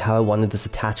exactly how I wanted this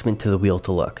attachment to the wheel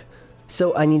to look.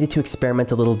 So I needed to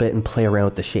experiment a little bit and play around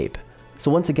with the shape.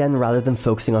 So once again, rather than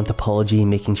focusing on topology and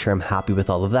making sure I'm happy with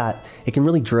all of that, it can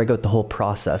really drag out the whole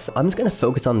process. I'm just going to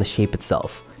focus on the shape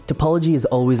itself. Topology is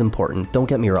always important, don't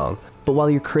get me wrong. But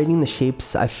while you're creating the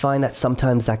shapes, I find that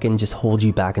sometimes that can just hold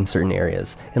you back in certain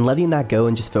areas. And letting that go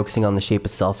and just focusing on the shape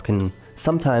itself can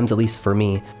sometimes, at least for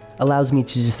me, allows me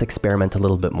to just experiment a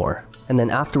little bit more. And then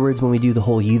afterwards, when we do the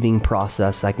whole UVing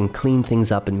process, I can clean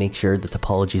things up and make sure the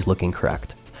topology is looking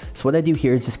correct. So what I do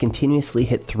here is just continuously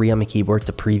hit 3 on my keyboard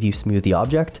to preview smooth the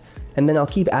object. And then I'll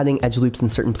keep adding edge loops in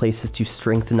certain places to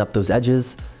strengthen up those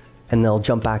edges. And then I'll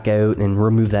jump back out and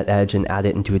remove that edge and add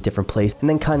it into a different place. And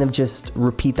then kind of just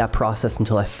repeat that process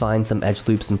until I find some edge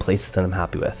loops in places that I'm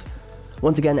happy with.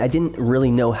 Once again, I didn't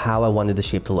really know how I wanted the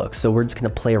shape to look, so we're just going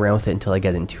to play around with it until I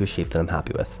get into a shape that I'm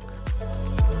happy with.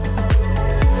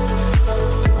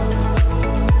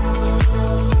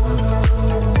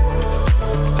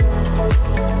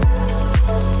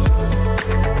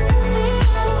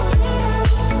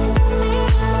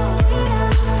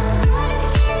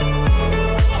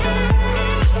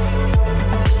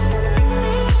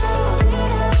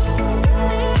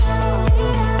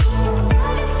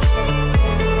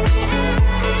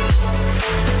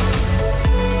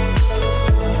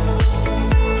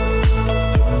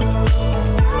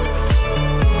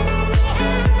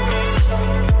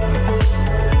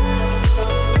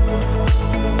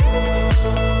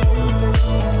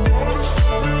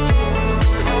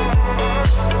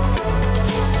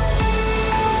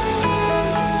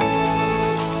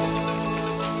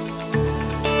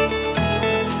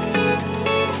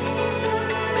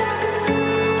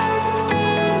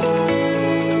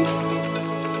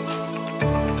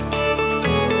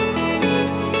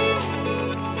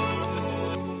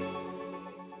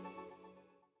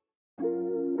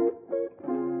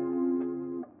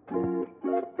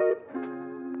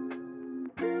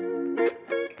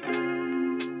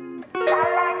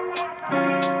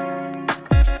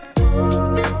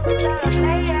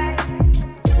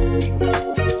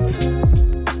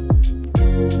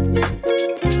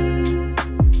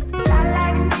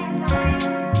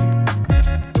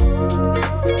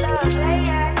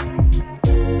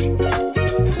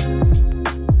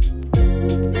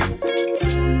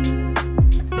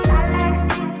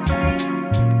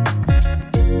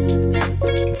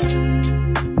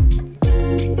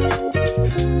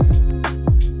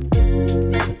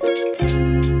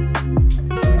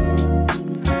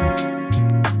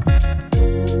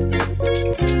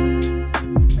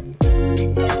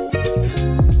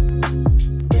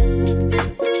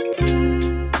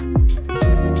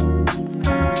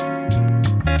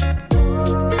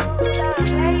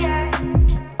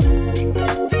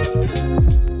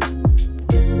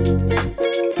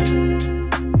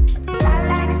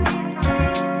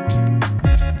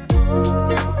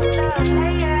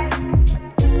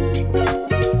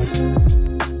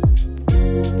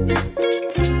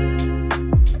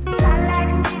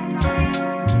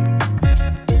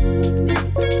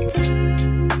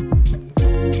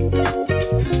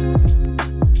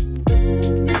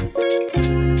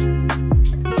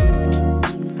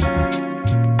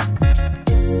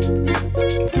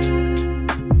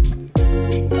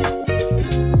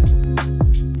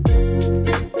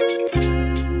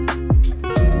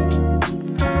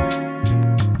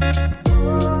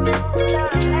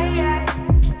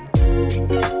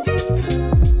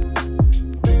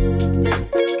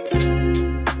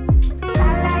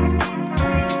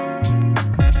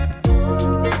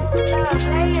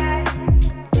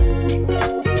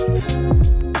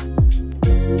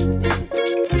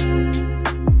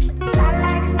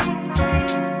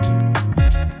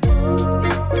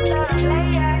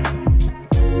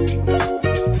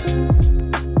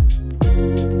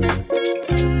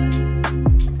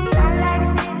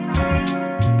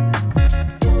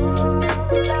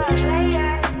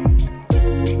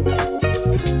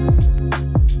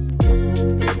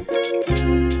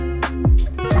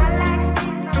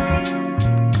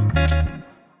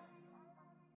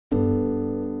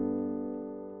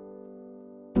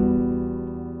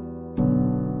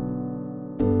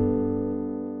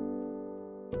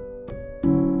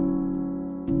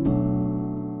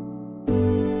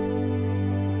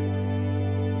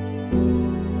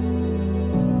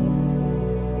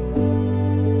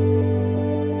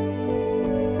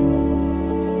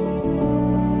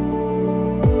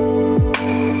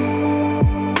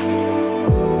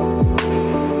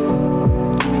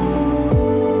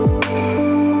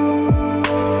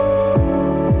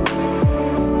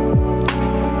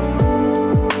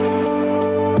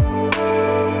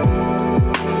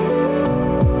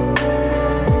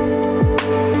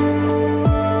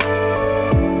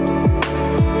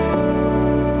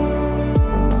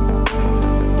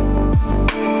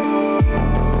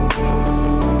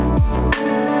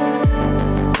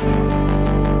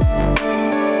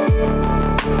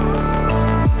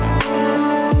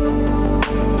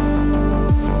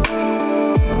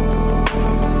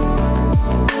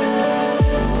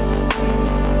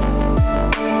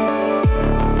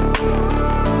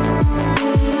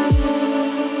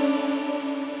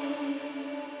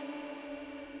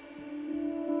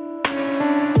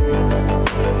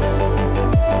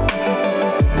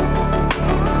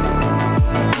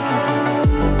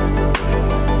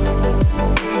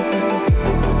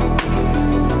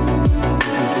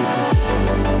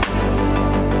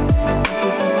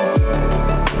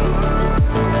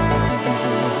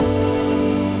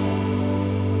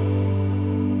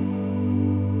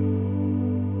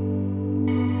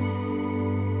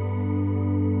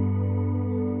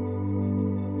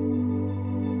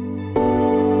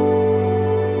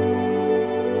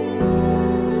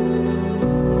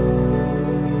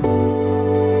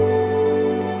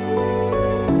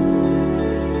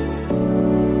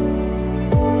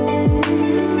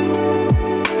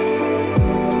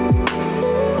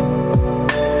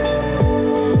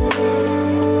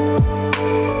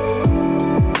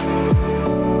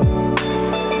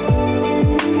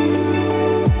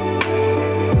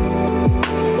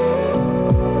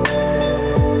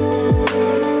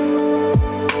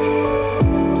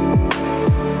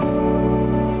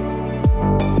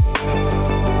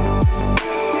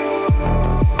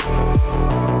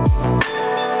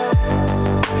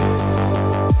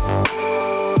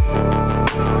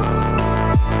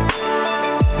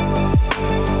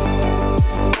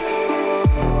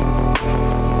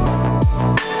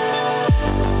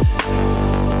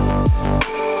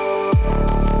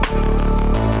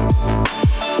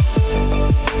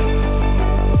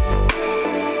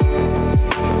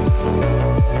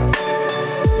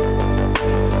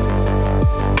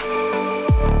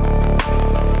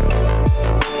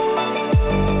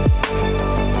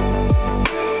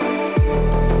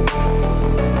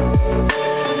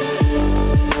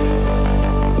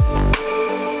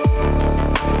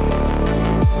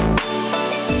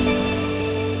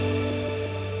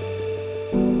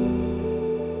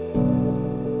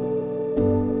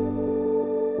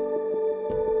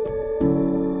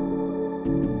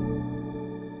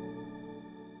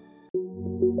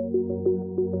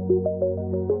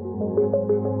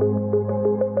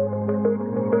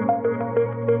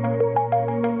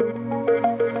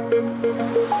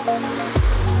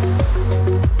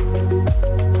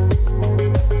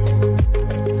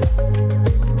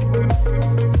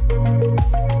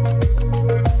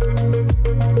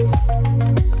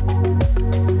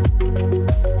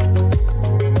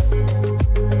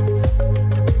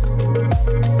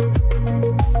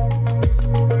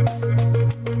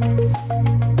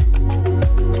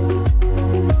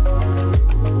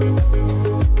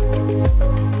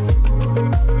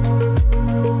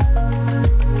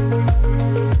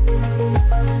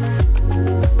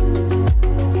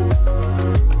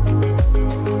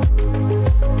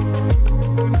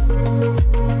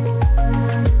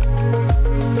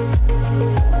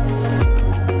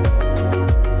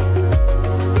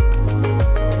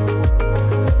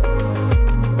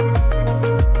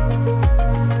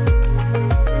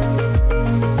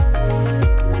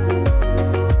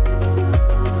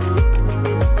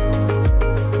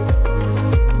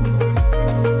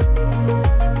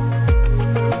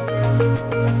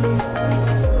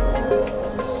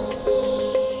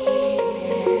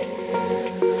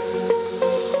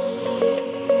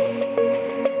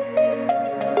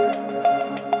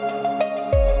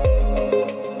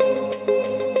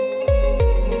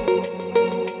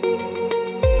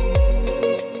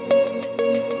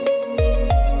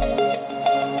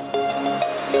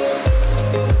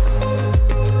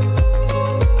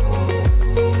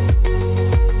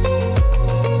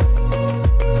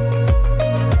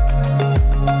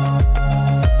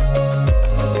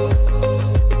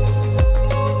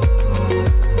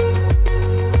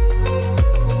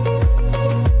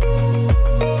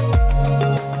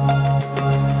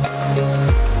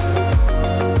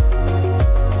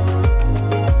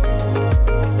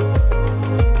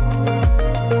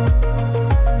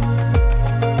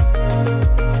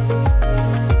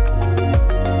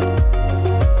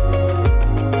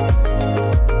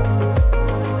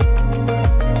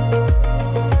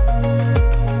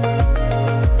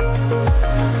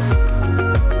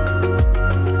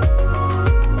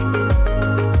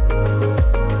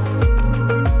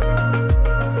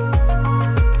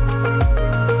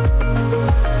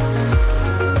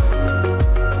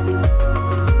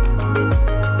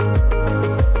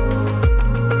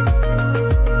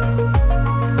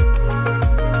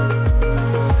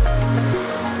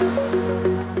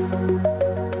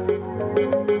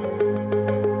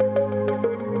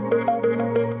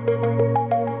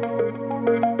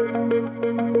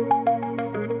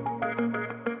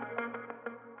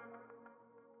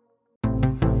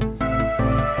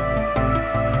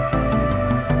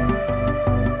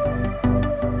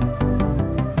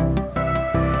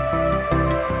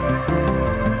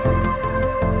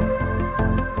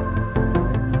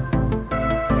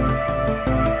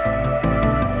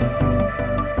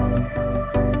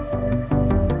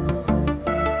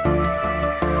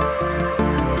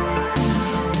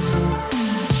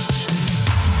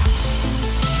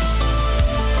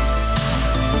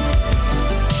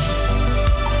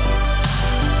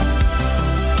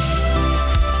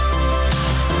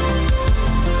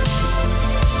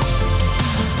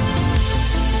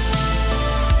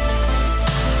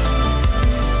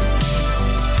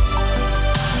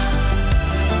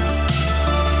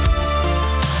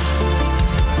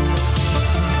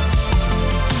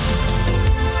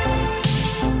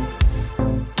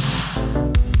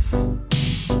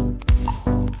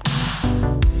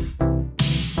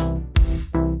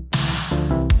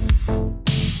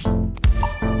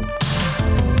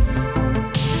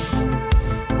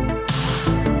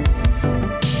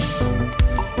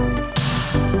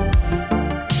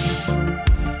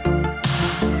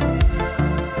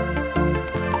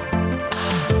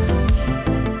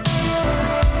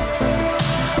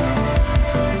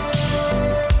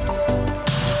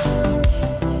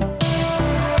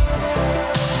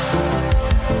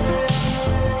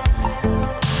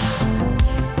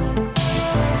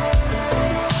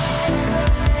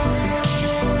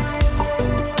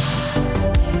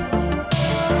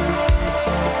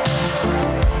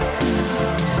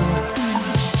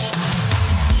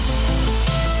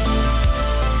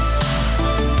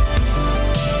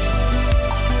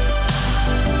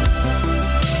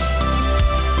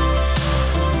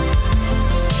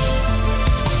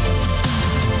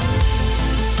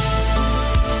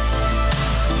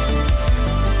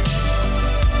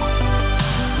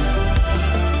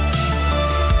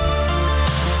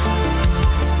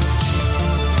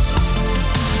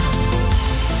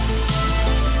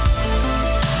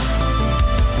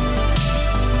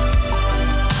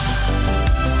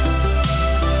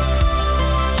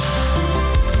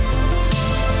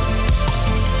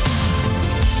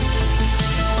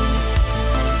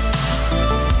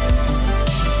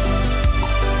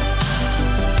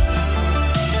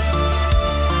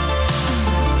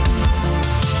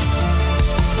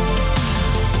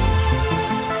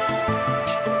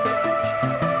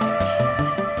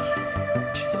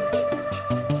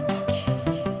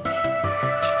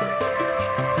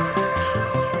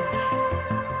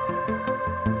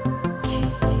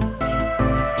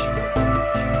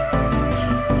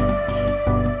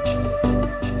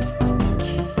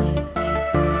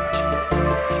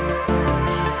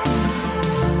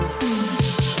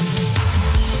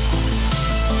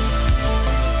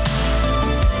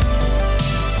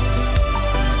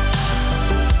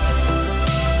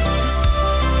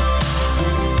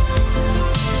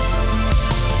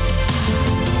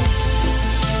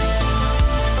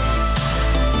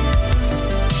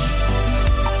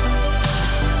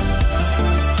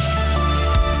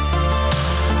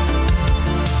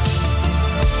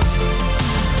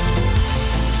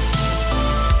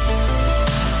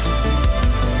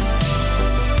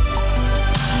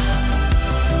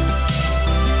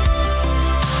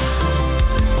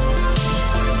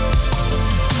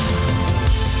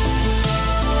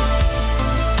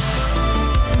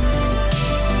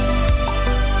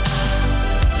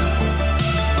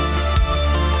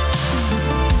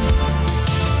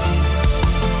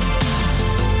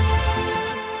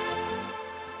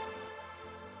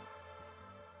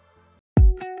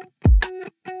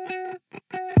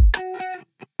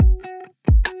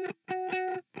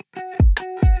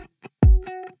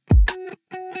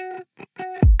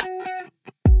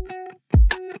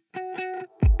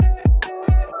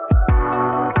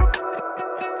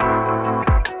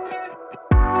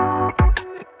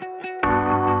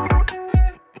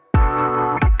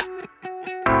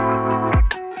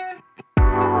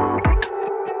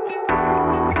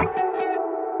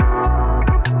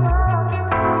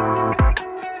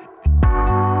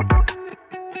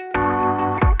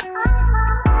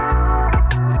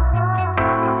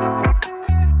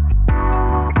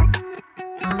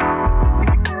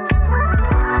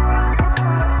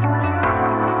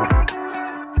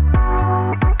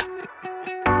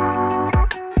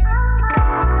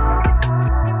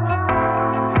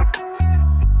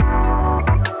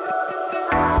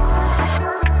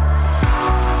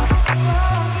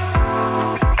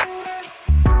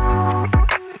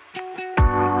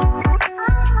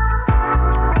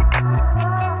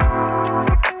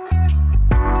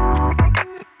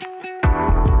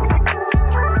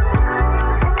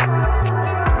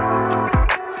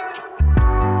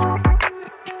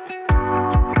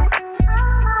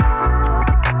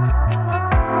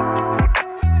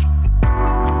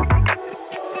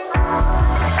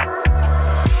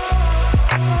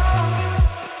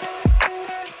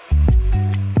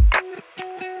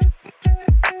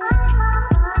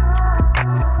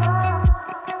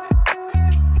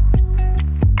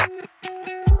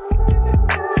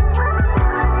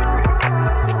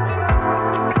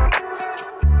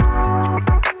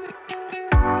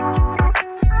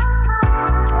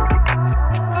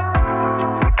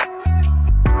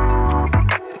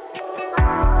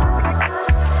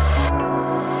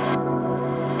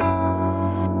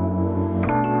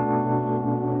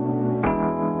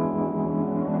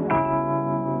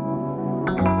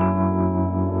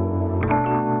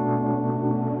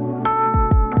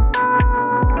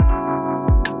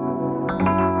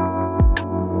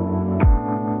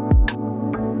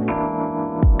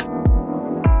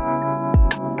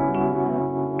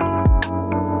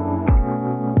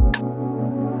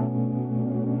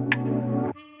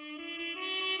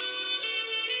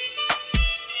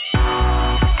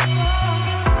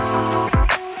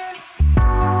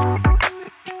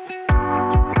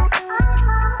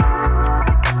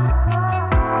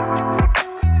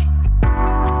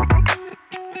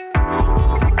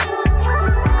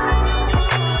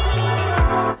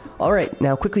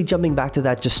 Now quickly jumping back to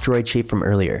that destroyed shape from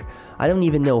earlier. I don't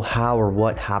even know how or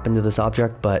what happened to this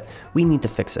object, but we need to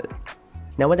fix it.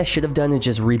 Now what I should have done is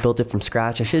just rebuilt it from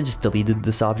scratch. I should have just deleted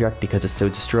this object because it's so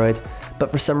destroyed,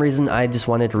 but for some reason I just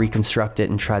wanted to reconstruct it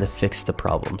and try to fix the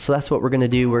problem. So that's what we're going to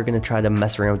do. We're going to try to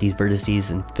mess around with these vertices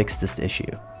and fix this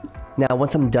issue. Now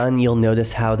once I'm done, you'll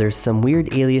notice how there's some weird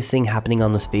aliasing happening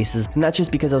on those faces, and that's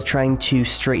just because I was trying to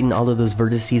straighten all of those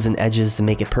vertices and edges to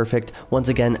make it perfect. Once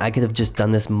again, I could have just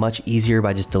done this much easier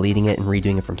by just deleting it and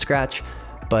redoing it from scratch,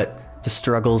 but the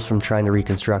struggles from trying to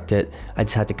reconstruct it, I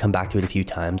just had to come back to it a few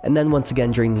times, and then once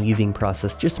again during the UVing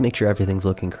process just to make sure everything's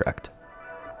looking correct.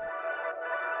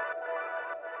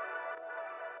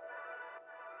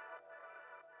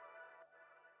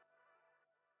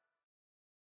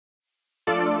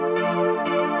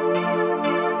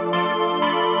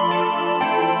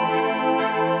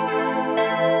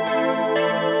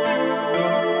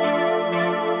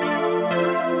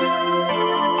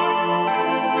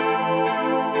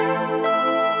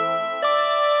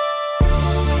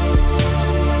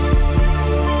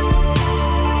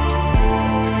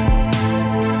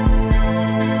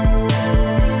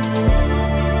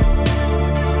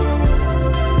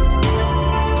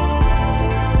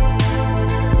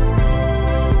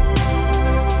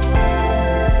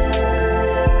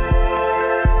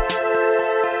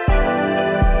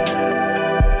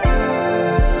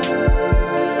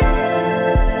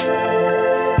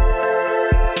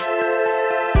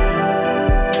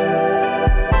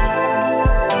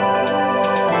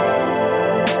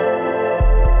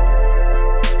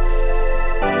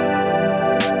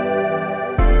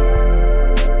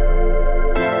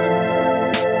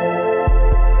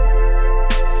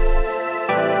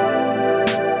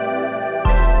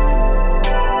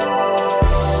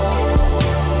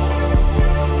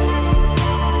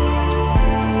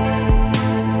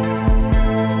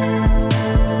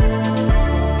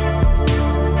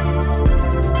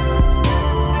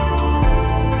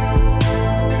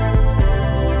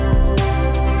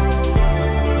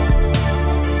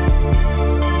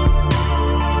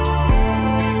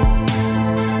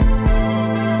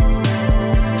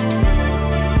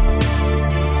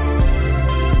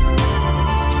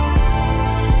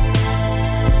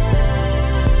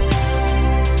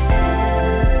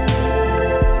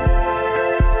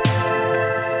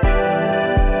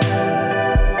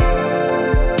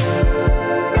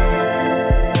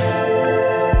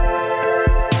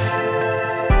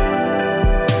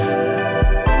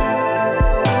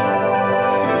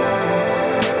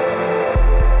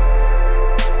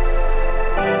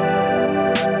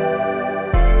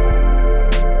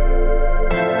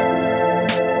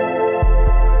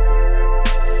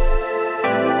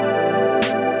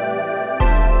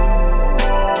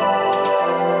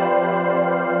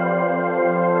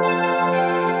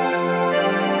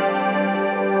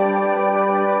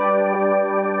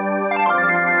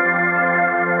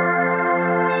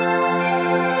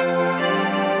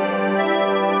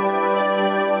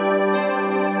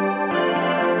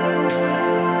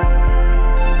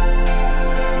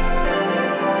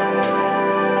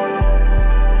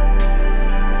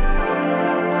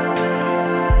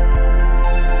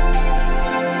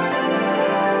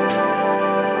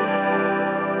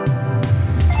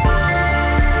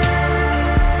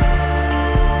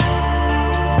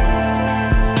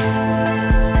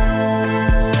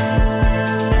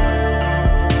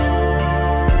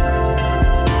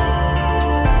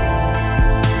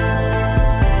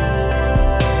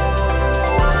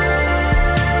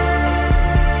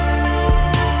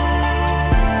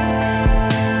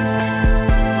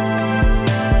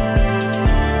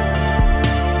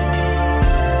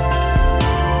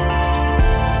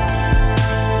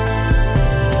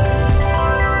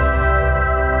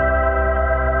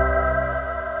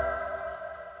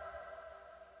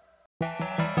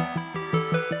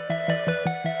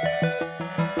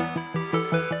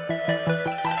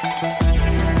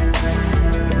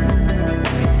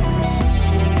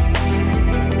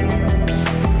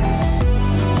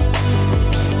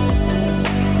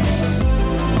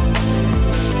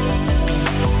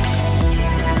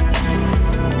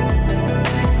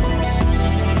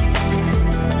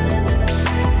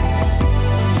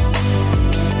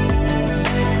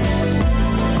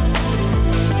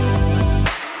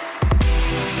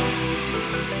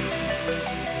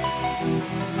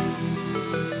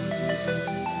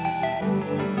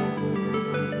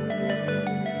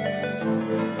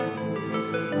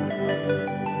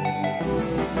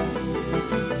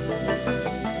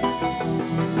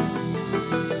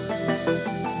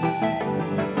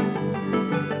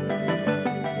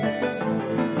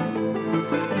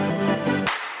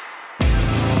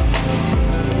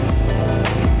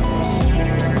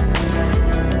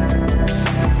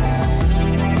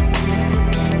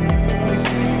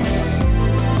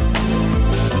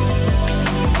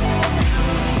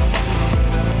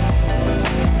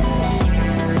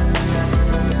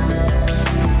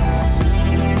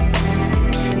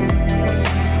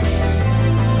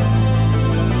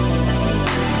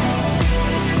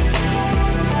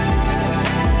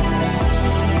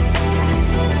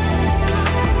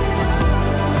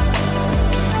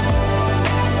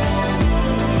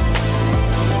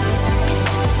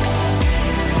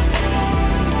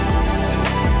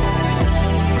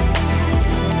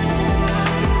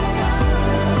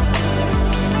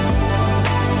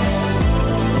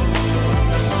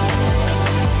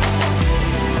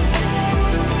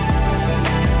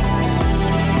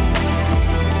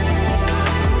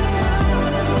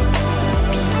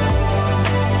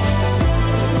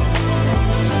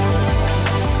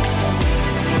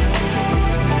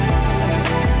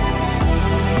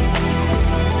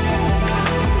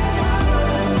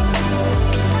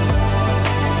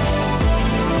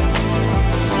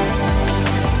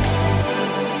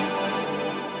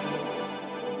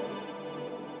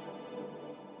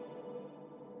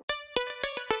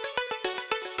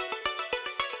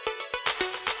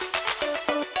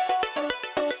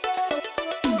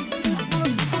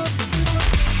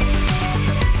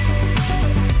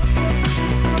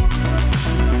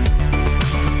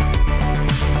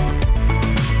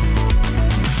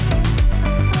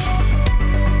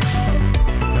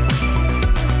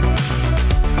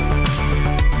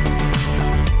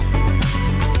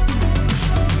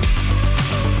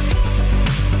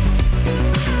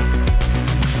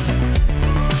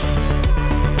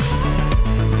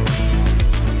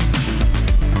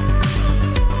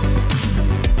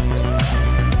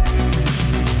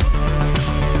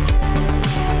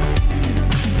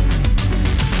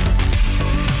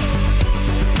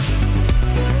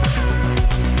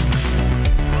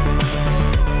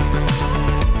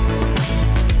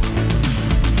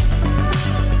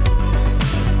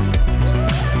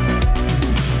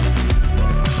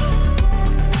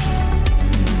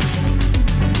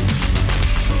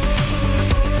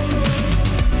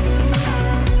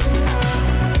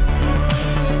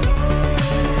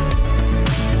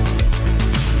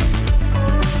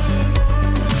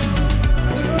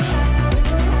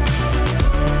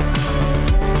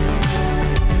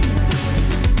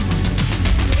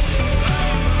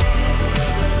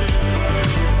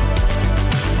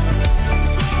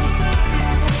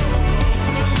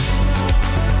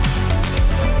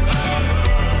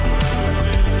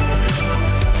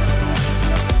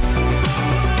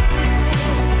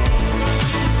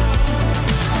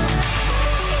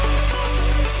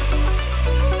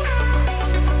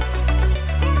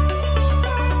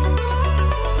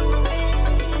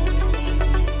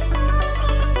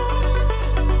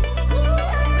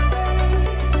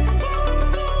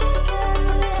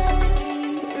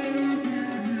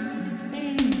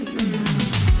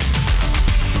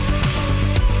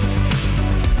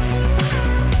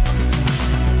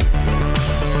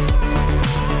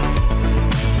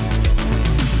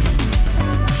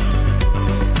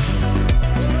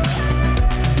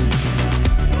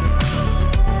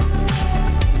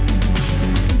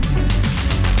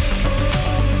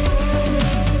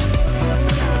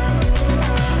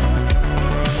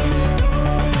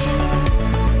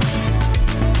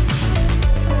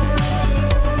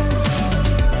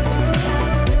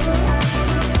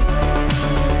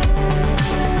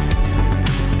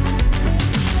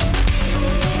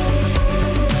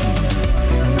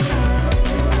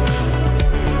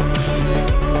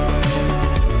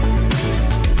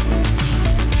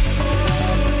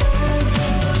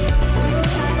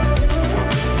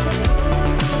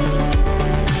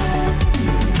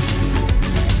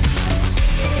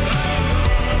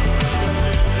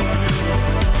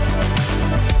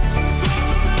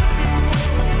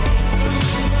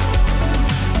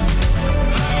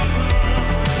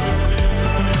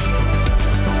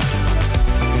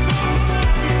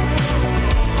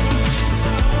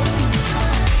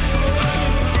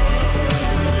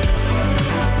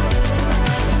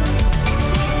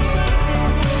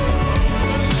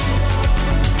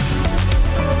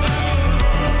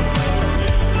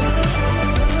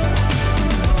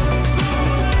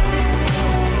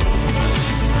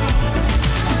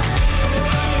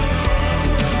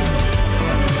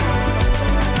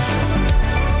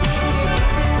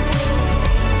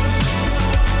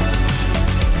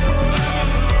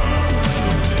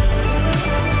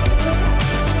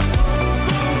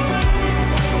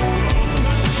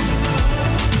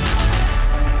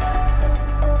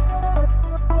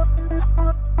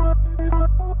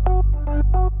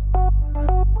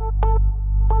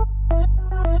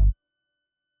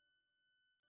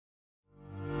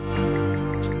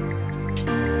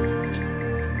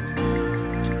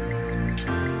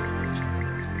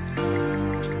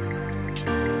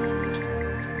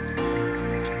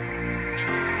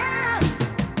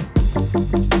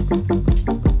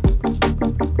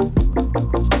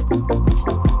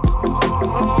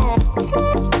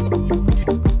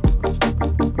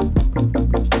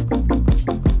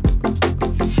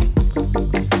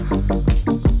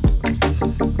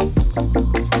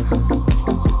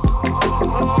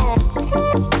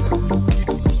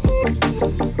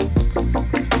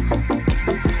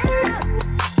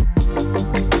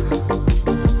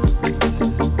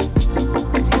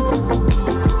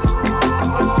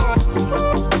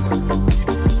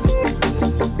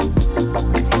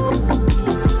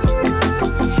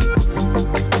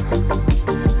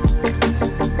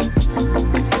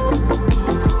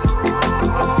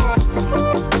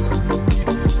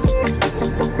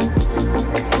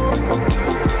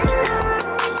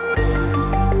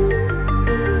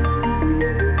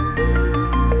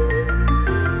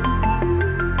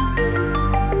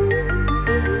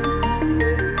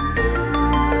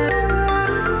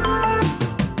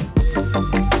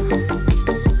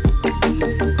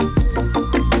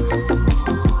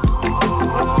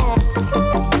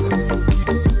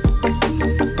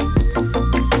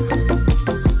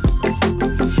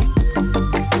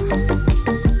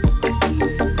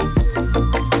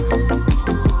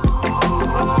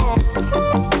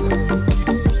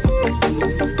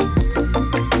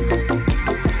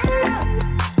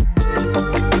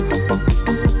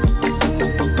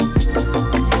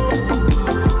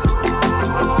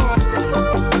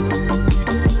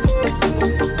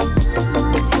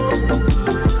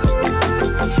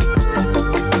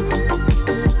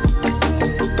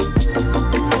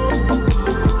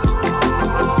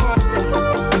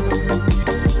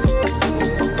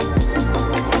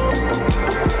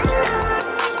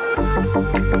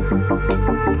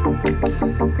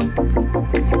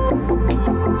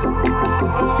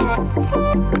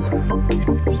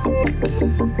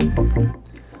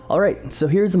 Alright, so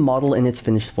here's the model in its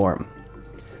finished form.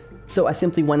 So I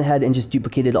simply went ahead and just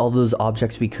duplicated all those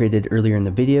objects we created earlier in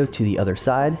the video to the other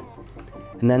side.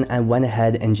 And then I went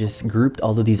ahead and just grouped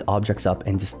all of these objects up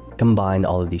and just combined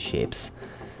all of these shapes.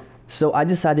 So I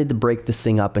decided to break this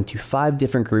thing up into 5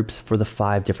 different groups for the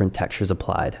 5 different textures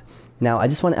applied. Now I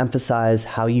just want to emphasize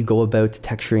how you go about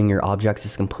texturing your objects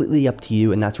is completely up to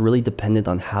you, and that's really dependent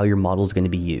on how your model is going to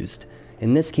be used.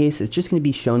 In this case, it's just going to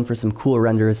be shown for some cool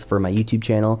renders for my YouTube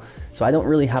channel, so I don't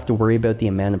really have to worry about the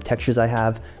amount of textures I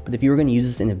have, but if you were going to use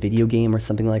this in a video game or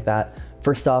something like that,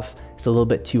 first off, it's a little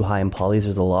bit too high in polys.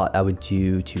 There's a lot I would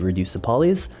do to reduce the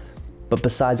polys, but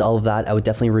besides all of that, I would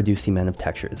definitely reduce the amount of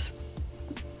textures.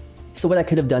 So what I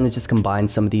could have done is just combine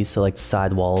some of these, so like the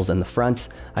side walls and the front.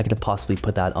 I could have possibly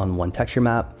put that on one texture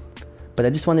map, but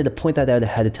I just wanted to point that out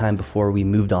ahead of time before we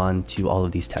moved on to all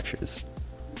of these textures.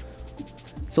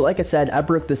 So like I said, I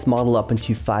broke this model up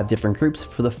into 5 different groups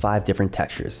for the 5 different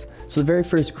textures. So the very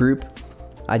first group,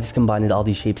 I just combined all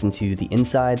these shapes into the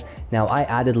inside. Now I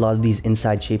added a lot of these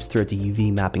inside shapes throughout the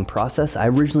UV mapping process. I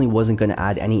originally wasn't going to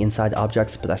add any inside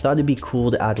objects, but I thought it'd be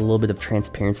cool to add a little bit of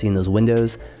transparency in those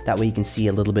windows. That way you can see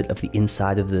a little bit of the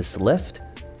inside of this lift.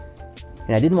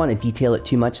 And I didn't want to detail it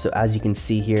too much, so as you can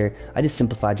see here, I just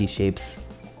simplified these shapes.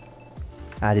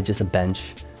 Added just a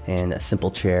bench and a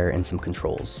simple chair and some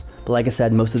controls. But like I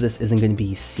said, most of this isn't going to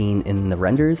be seen in the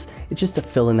renders. It's just to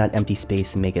fill in that empty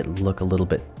space and make it look a little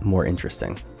bit more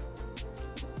interesting.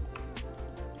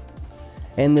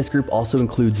 And this group also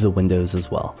includes the windows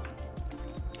as well.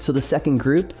 So the second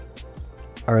group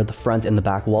are the front and the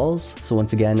back walls. So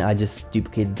once again, I just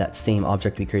duplicated that same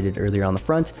object we created earlier on the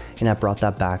front, and I brought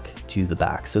that back to the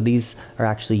back. So these are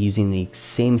actually using the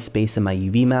same space in my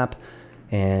UV map,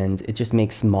 and it just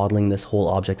makes modeling this whole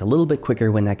object a little bit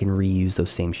quicker when I can reuse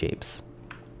those same shapes.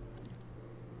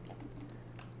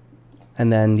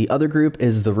 And then the other group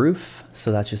is the roof,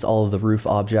 so that's just all of the roof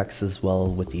objects as well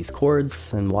with these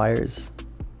cords and wires.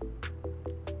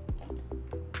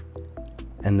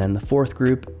 And then the fourth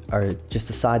group are just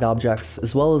the side objects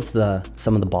as well as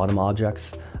some of the bottom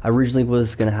objects. I originally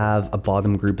was going to have a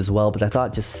bottom group as well, but I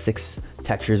thought just 6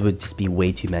 textures would just be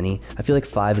way too many. I feel like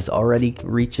 5 is already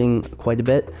reaching quite a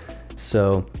bit,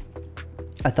 so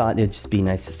I thought it'd just be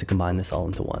nice just to combine this all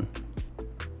into one.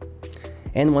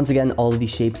 And once again, all of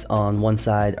these shapes on one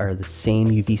side are the same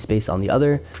UV space on the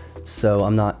other, so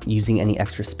I'm not using any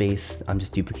extra space, I'm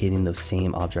just duplicating those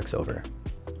same objects over.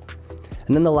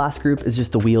 And then the last group is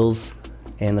just the wheels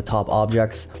and the top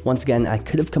objects. Once again, I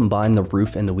could have combined the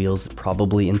roof and the wheels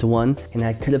probably into one, and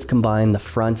I could have combined the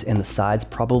front and the sides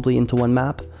probably into one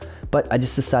map, but I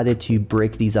just decided to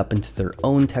break these up into their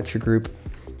own texture group.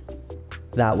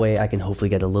 That way I can hopefully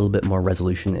get a little bit more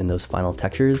resolution in those final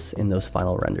textures, in those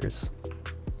final renders.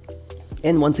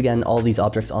 And once again, all these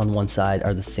objects on one side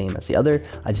are the same as the other.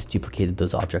 I just duplicated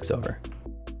those objects over.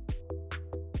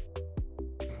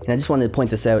 And I just wanted to point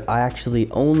this out, I actually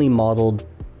only modeled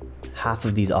half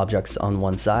of these objects on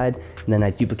one side, and then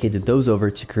I duplicated those over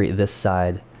to create this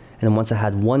side. And then once I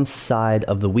had one side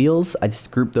of the wheels, I just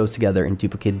grouped those together and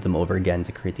duplicated them over again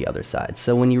to create the other side.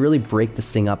 So when you really break this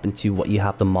thing up into what you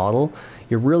have to model,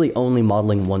 you're really only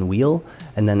modeling one wheel,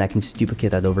 and then I can just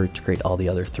duplicate that over to create all the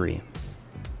other 3.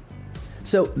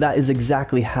 So that is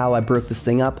exactly how I broke this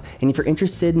thing up, and if you're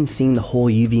interested in seeing the whole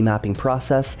UV mapping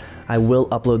process, I will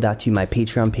upload that to my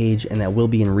Patreon page, and that will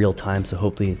be in real time, so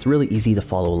hopefully it's really easy to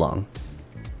follow along.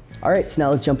 Alright, so now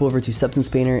let's jump over to Substance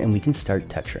Painter and we can start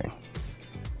texturing.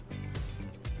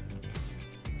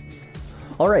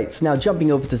 Alright, so now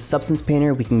jumping over to Substance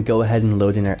Painter, we can go ahead and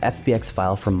load in our FBX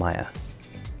file from Maya.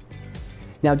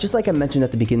 Now, just like I mentioned at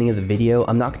the beginning of the video,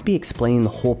 I'm not going to be explaining the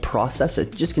whole process,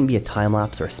 it's just going to be a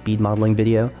time-lapse or a speed modeling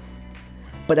video.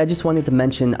 But I just wanted to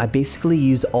mention, I basically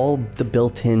use all the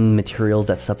built-in materials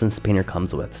that Substance Painter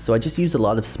comes with. So I just used a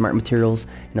lot of smart materials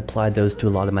and applied those to a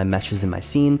lot of my meshes in my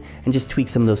scene, and just tweaked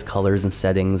some of those colors and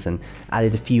settings, and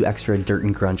added a few extra dirt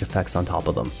and grunge effects on top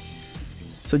of them.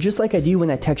 So just like I do when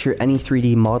I texture any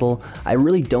 3D model, I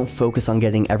really don't focus on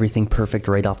getting everything perfect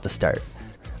right off the start.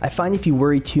 I find if you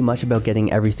worry too much about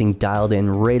getting everything dialed in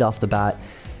right off the bat,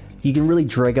 you can really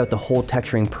drag out the whole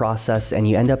texturing process and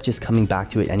you end up just coming back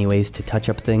to it anyways to touch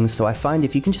up things. So I find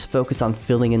if you can just focus on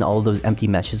filling in all of those empty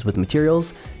meshes with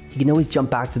materials, you can always jump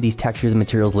back to these textures and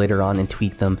materials later on and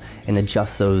tweak them and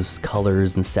adjust those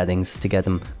colors and settings to get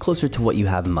them closer to what you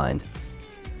have in mind.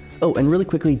 Oh, and really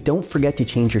quickly, don't forget to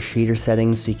change your shader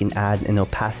settings so you can add an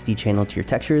opacity channel to your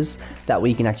textures. That way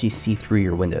you can actually see through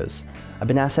your windows. I've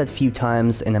been asked that a few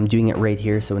times and I'm doing it right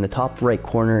here. So in the top right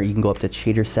corner, you can go up to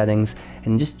shader settings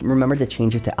and just remember to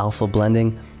change it to alpha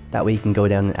blending. That way you can go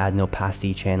down and add an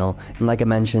opacity channel. And like I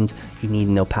mentioned, you need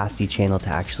an opacity channel to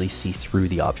actually see through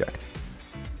the object.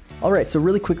 Alright, so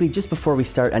really quickly, just before we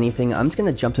start anything, I'm just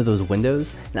going to jump to those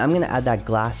windows and I'm going to add that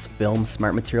glass film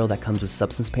smart material that comes with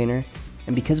Substance Painter.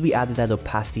 And because we added that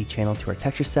opacity channel to our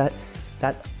texture set,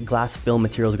 that glass film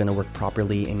material is going to work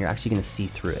properly and you're actually going to see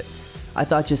through it. I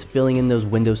thought just filling in those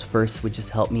windows first would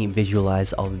just help me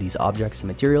visualize all of these objects and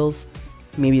materials.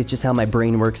 Maybe it's just how my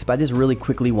brain works, but I just really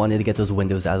quickly wanted to get those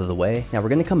windows out of the way. Now we're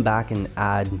going to come back and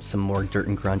add some more dirt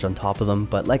and grunge on top of them,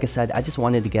 but like I said, I just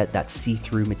wanted to get that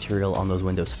see-through material on those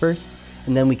windows first,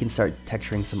 and then we can start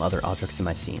texturing some other objects in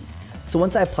my scene. So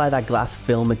once I apply that glass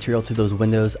film material to those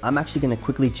windows, I'm actually going to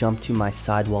quickly jump to my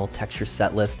sidewall texture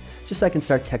set list, just so I can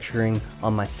start texturing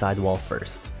on my sidewall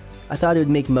first. I thought it would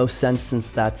make most sense since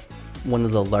that's one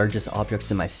of the largest objects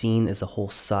in my scene is the whole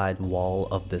side wall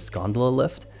of this gondola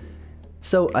lift.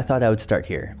 So I thought I would start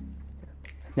here.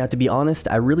 Now to be honest,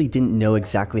 I really didn't know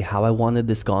exactly how I wanted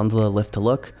this gondola lift to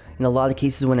look. In a lot of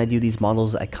cases when I do these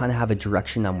models, I kind of have a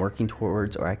direction I'm working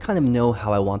towards, or I kind of know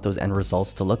how I want those end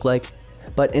results to look like.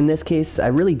 But in this case, I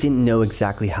really didn't know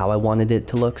exactly how I wanted it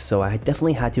to look, so I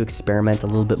definitely had to experiment a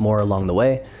little bit more along the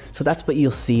way. So that's what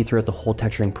you'll see throughout the whole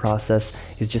texturing process,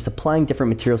 is just applying different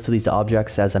materials to these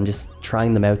objects as I'm just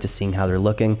trying them out to seeing how they're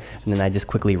looking, and then I just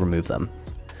quickly remove them.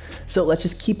 So let's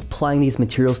just keep applying these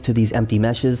materials to these empty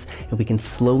meshes, and we can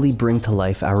slowly bring to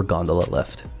life our gondola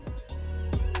lift.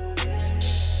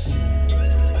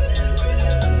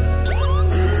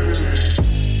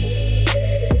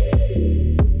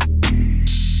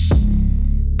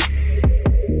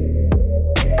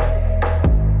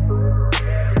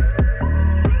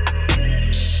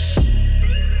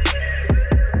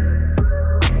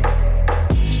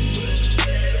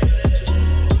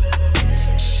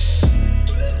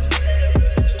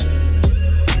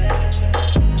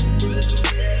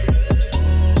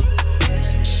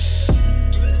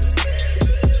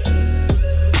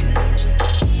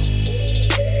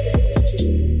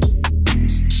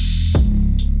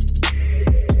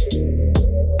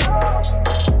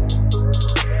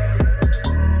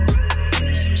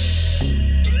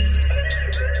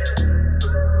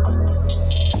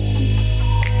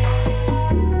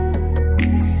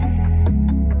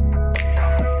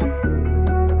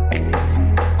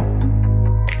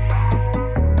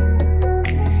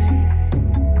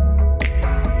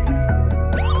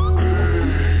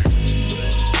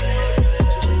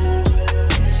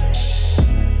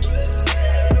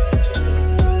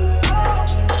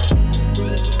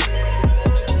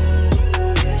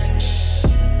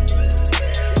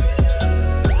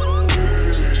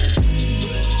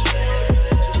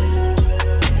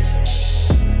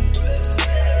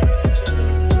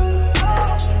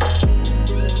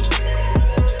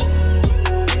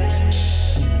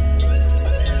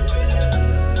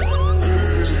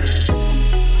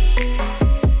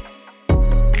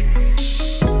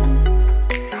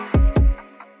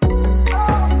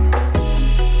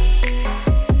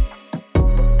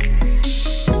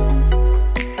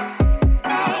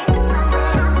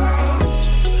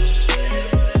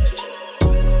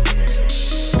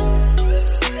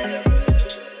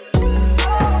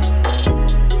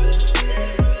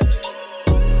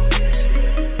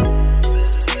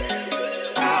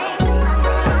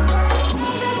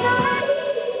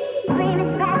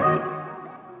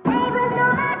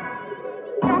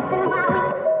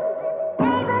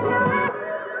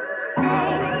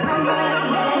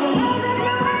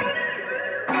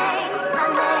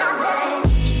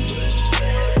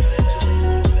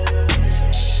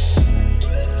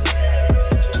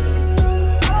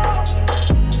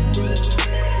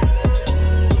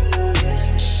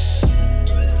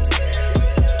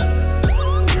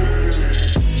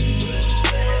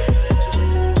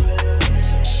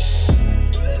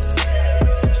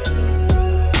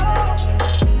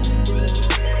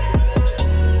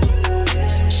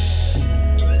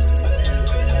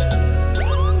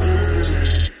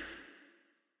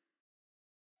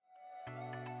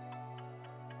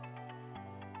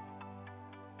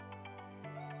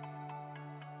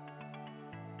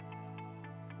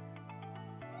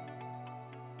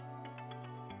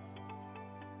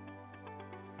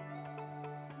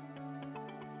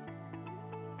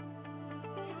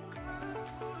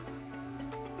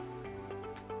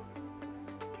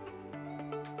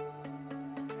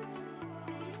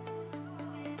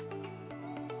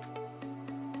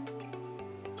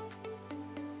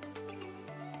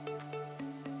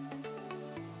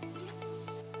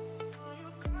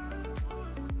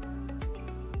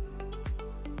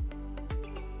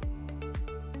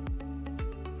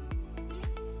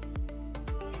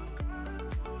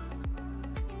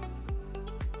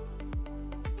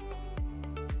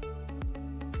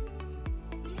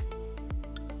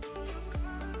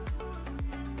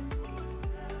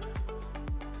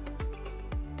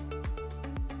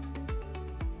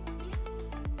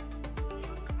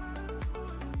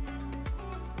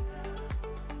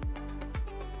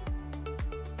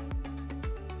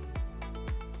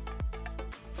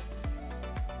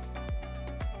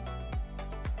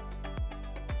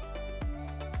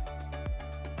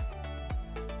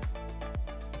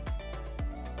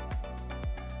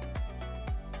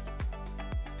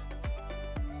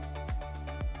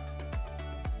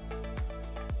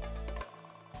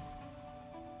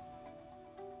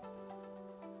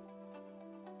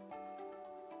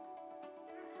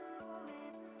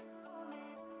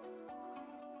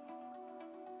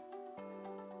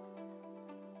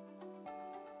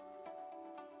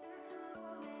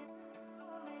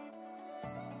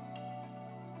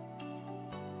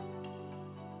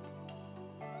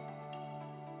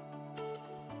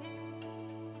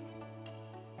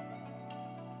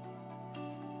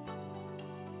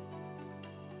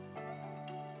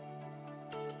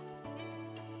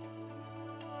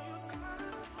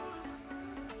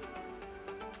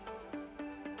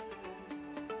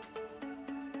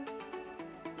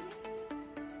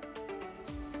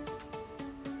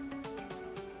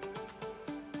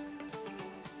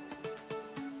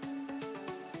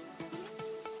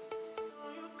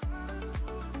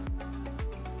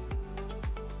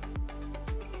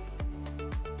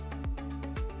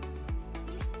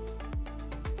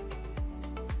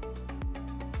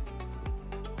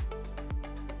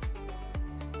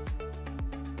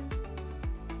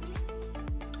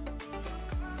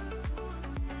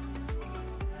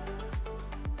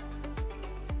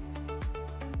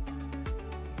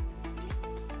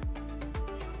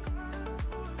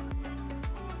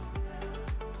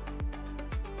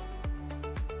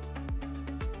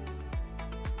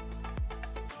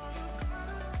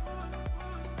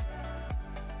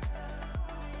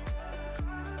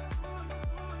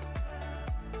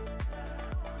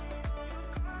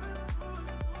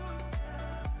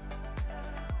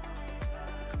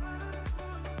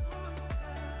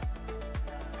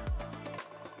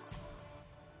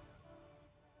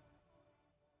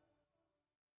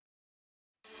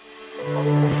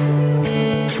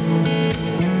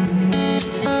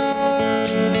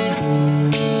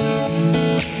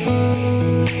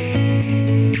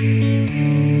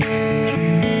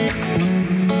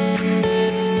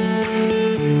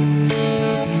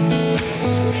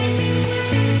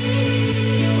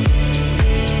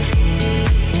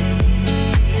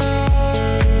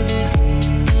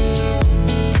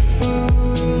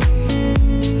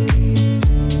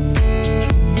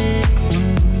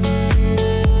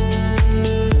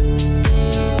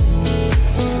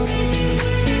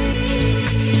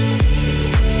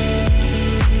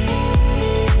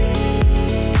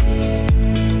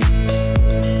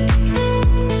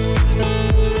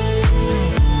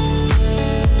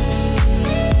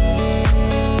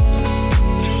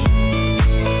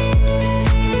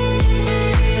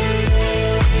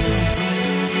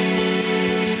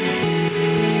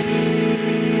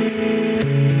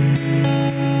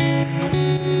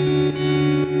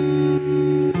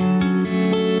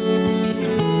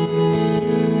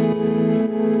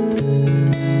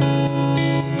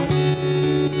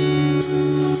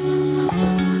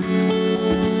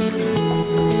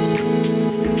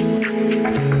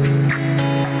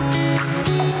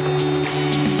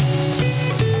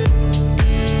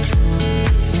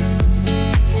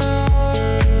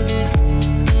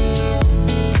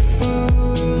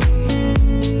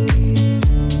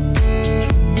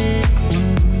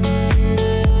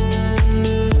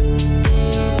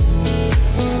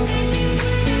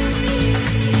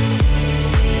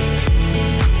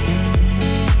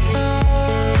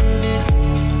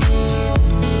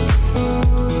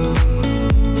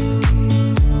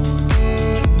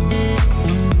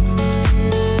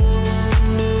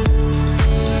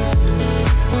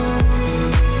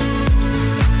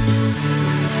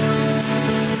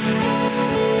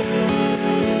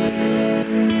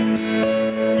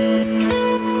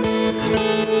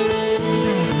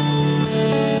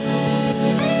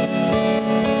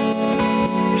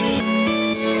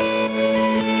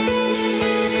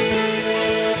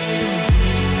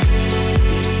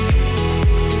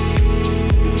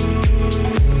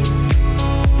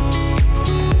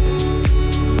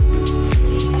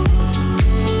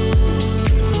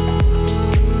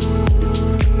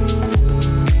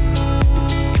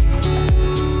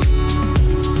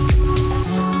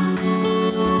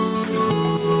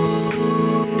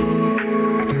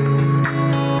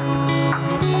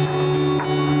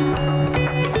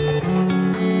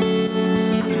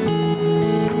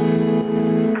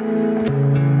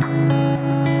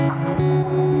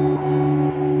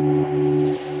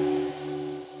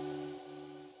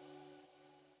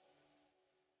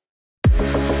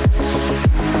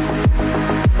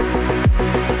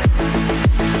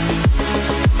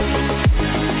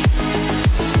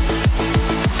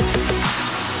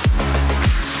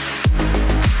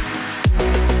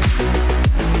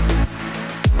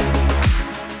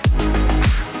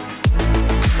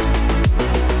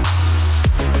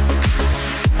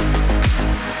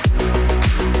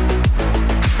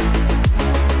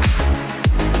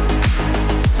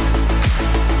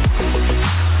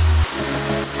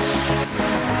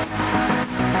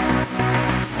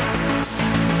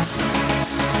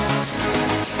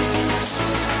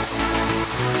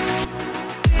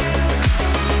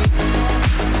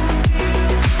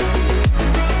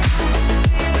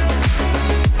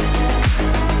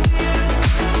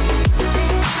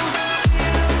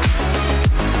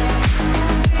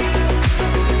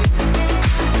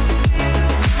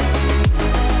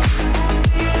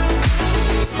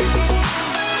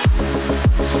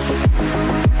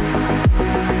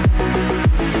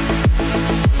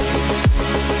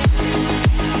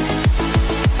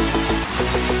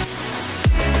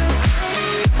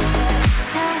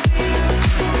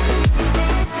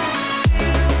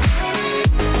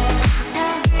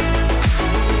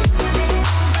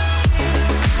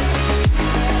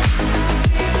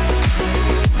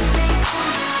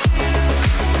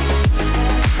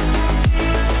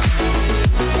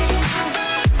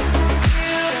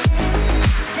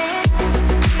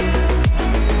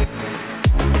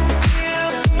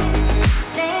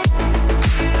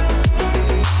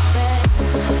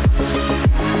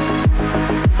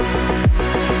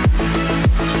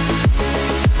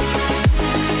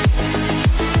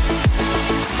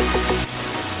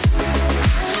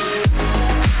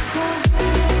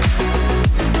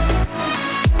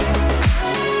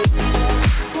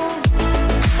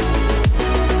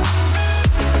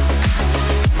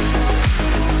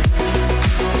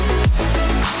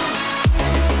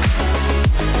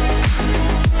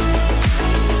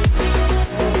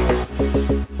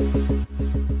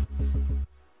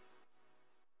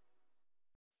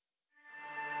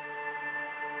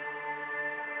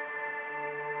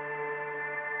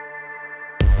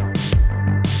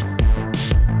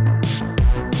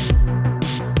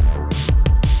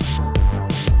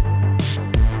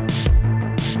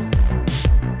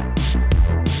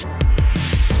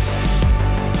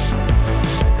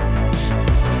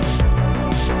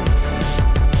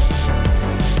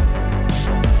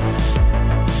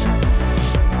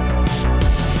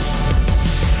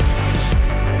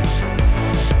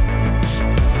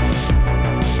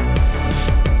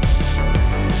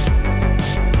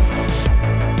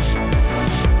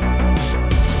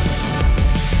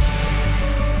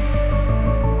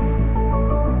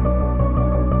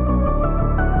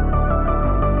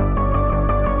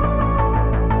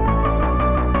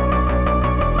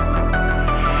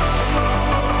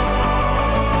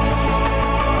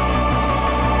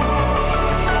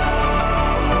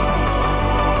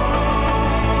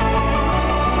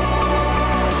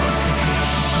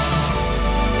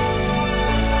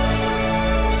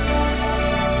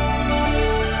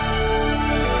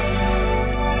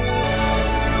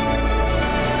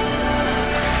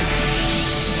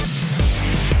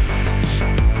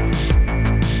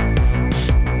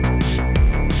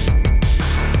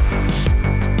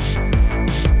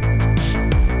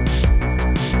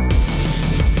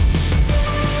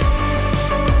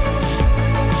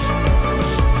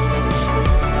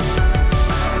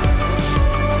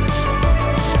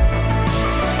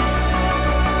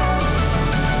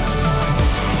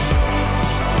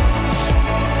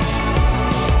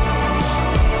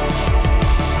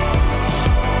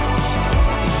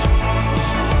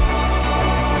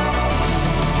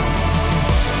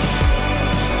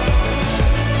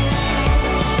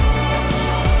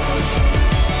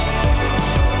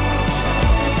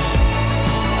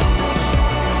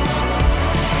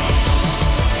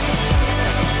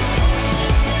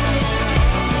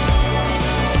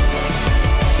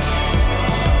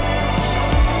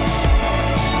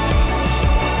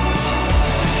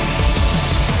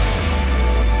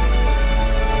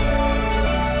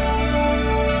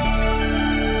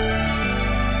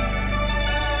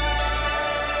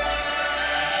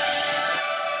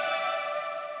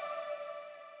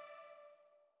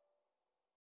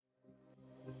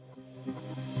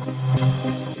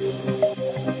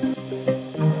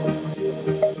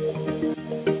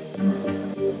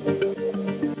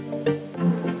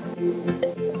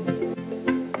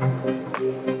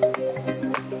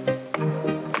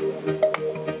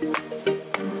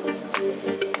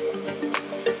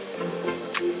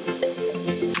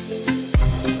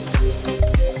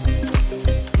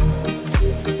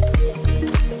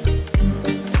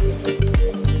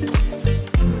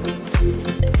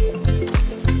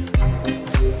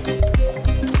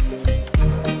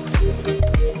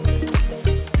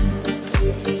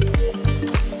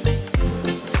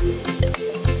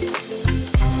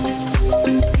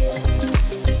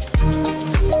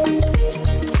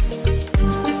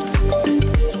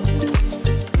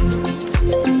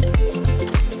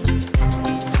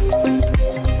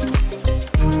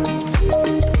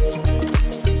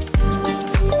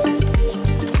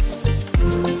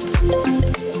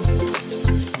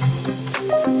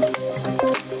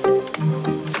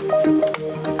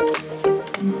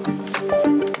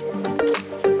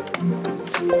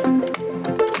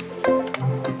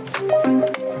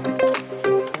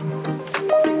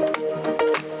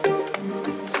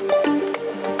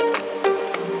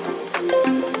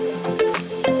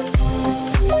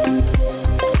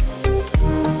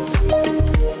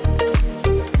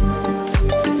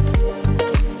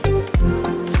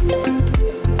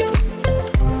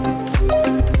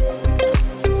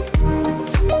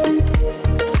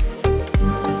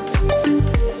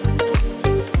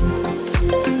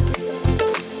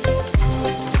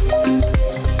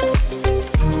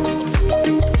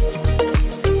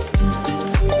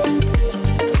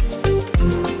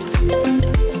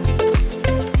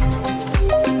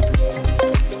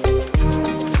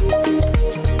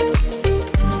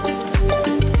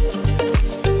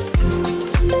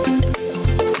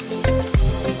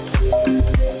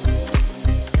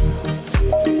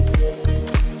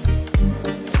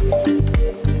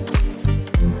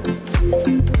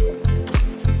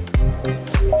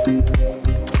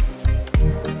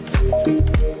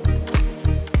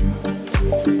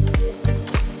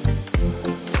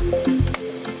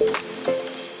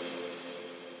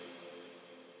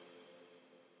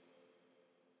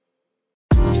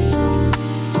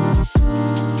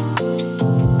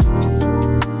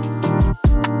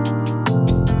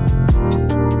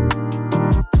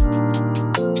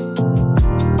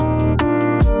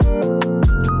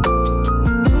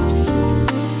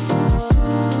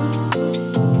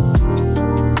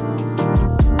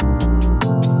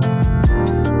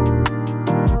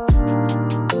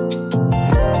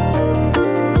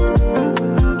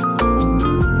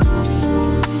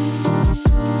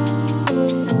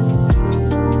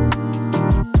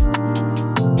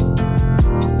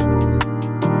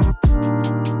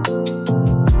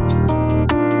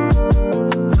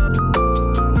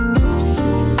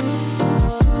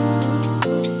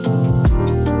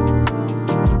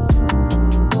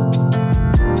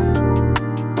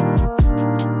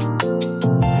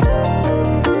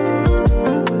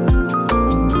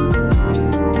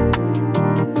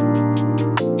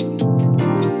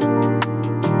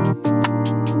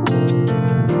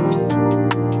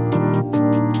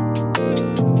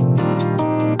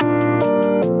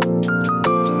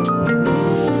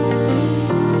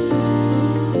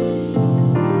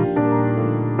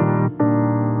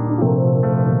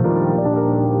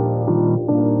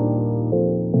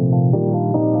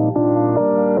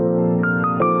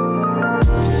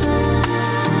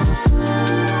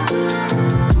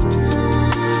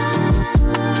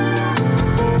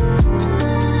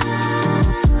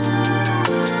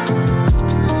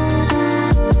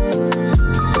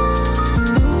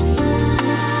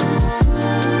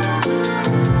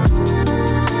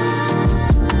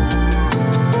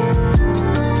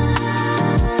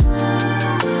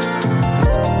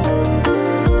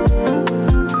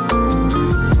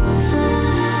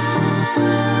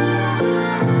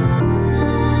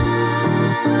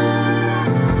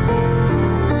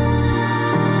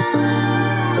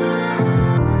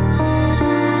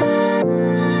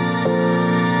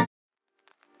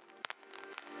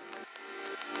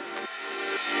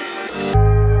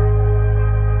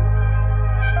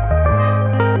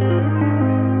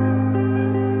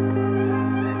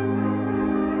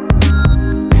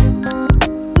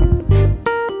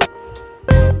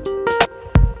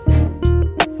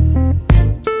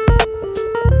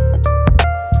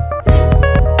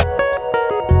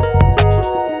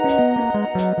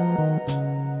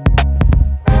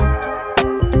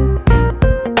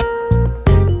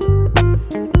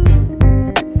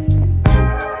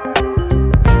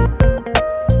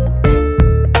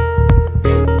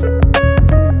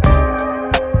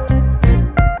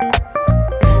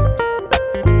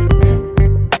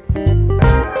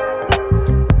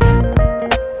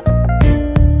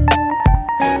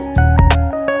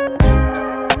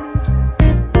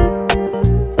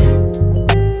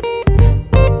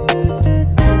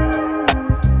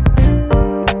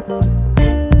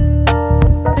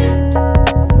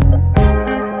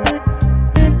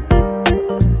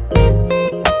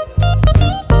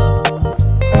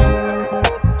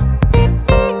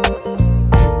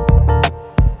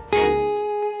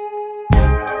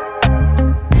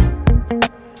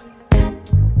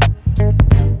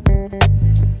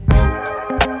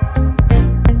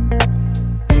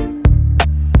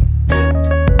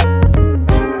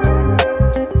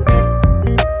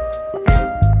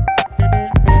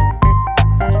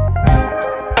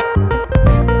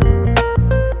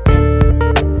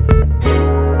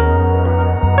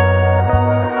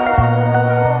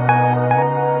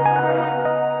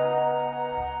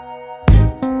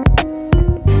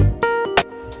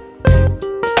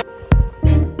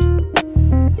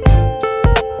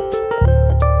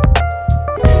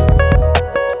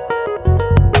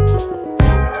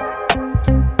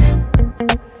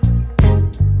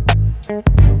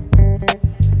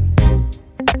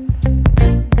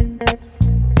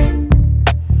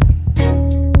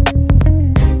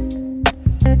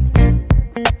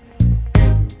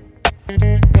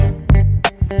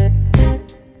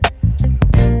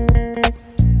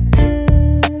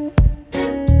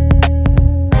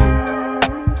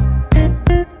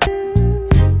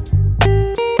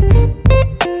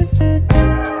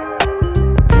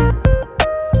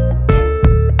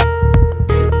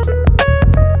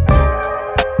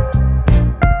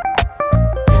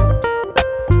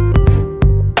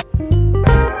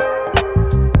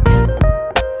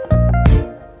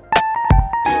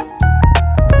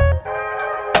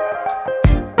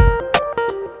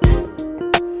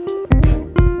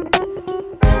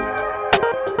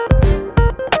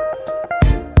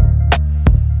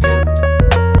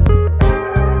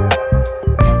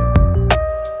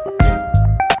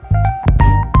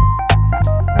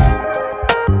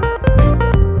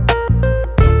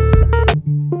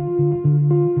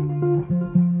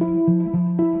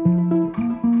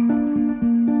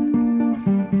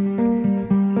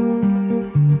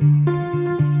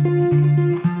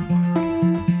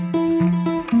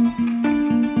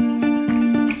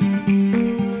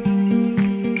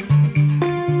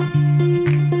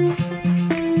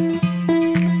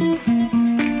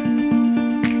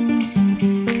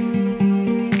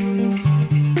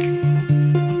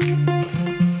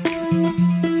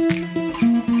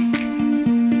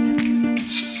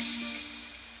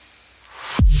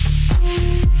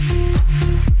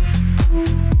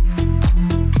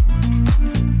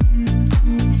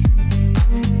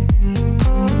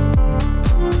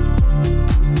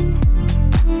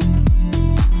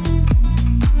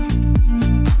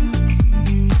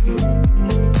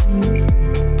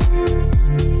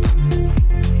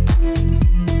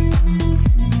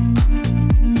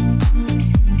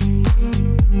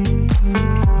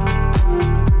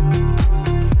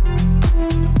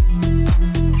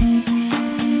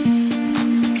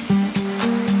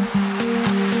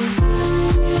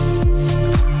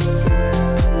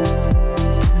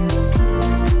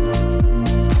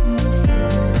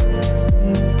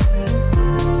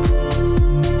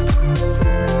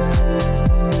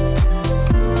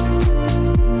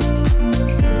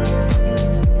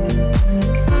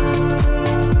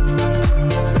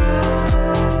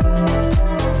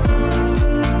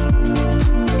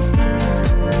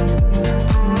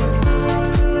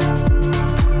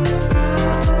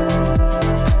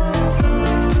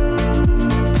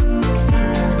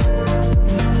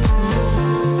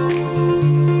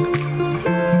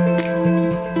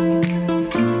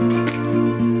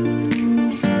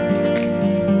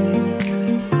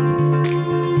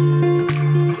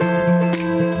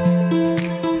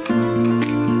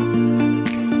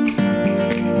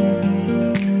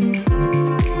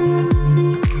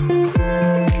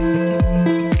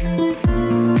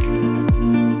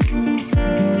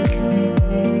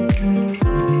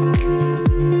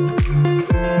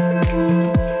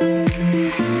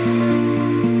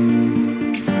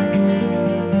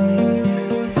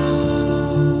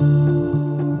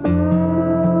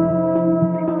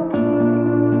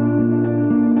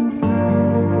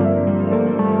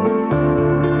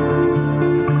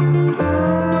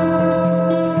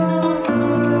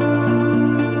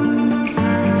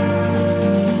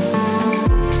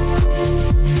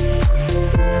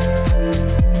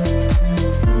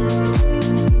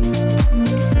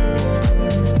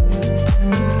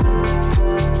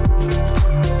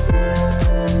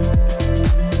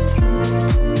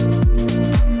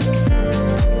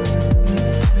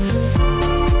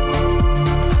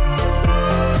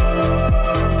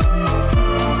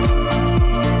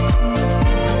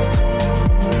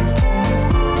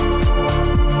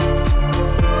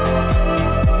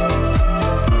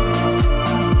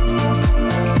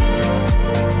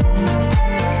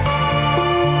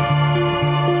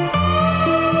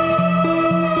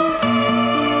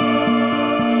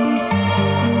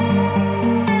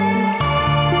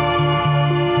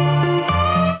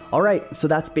 Alright, so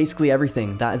that's basically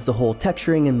everything. That is the whole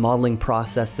texturing and modeling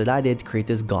process that I did to create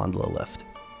this gondola lift.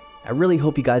 I really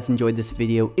hope you guys enjoyed this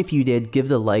video. If you did, give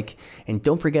it a like, and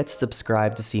don't forget to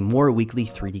subscribe to see more weekly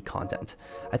 3D content.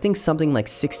 I think something like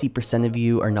 60% of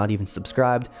you are not even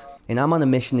subscribed, and I'm on a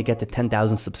mission to get to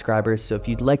 10,000 subscribers, so if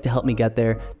you'd like to help me get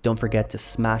there, don't forget to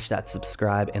smash that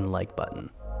subscribe and like button.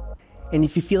 And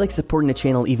if you feel like supporting the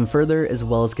channel even further, as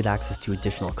well as get access to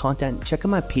additional content, check out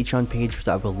my Patreon page, which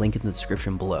I will link in the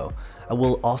description below. I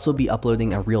will also be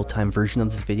uploading a real-time version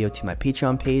of this video to my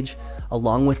Patreon page,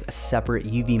 along with a separate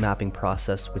UV mapping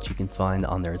process, which you can find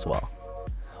on there as well.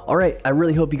 Alright, I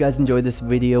really hope you guys enjoyed this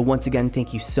video. Once again,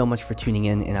 thank you so much for tuning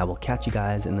in, and I will catch you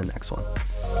guys in the next one.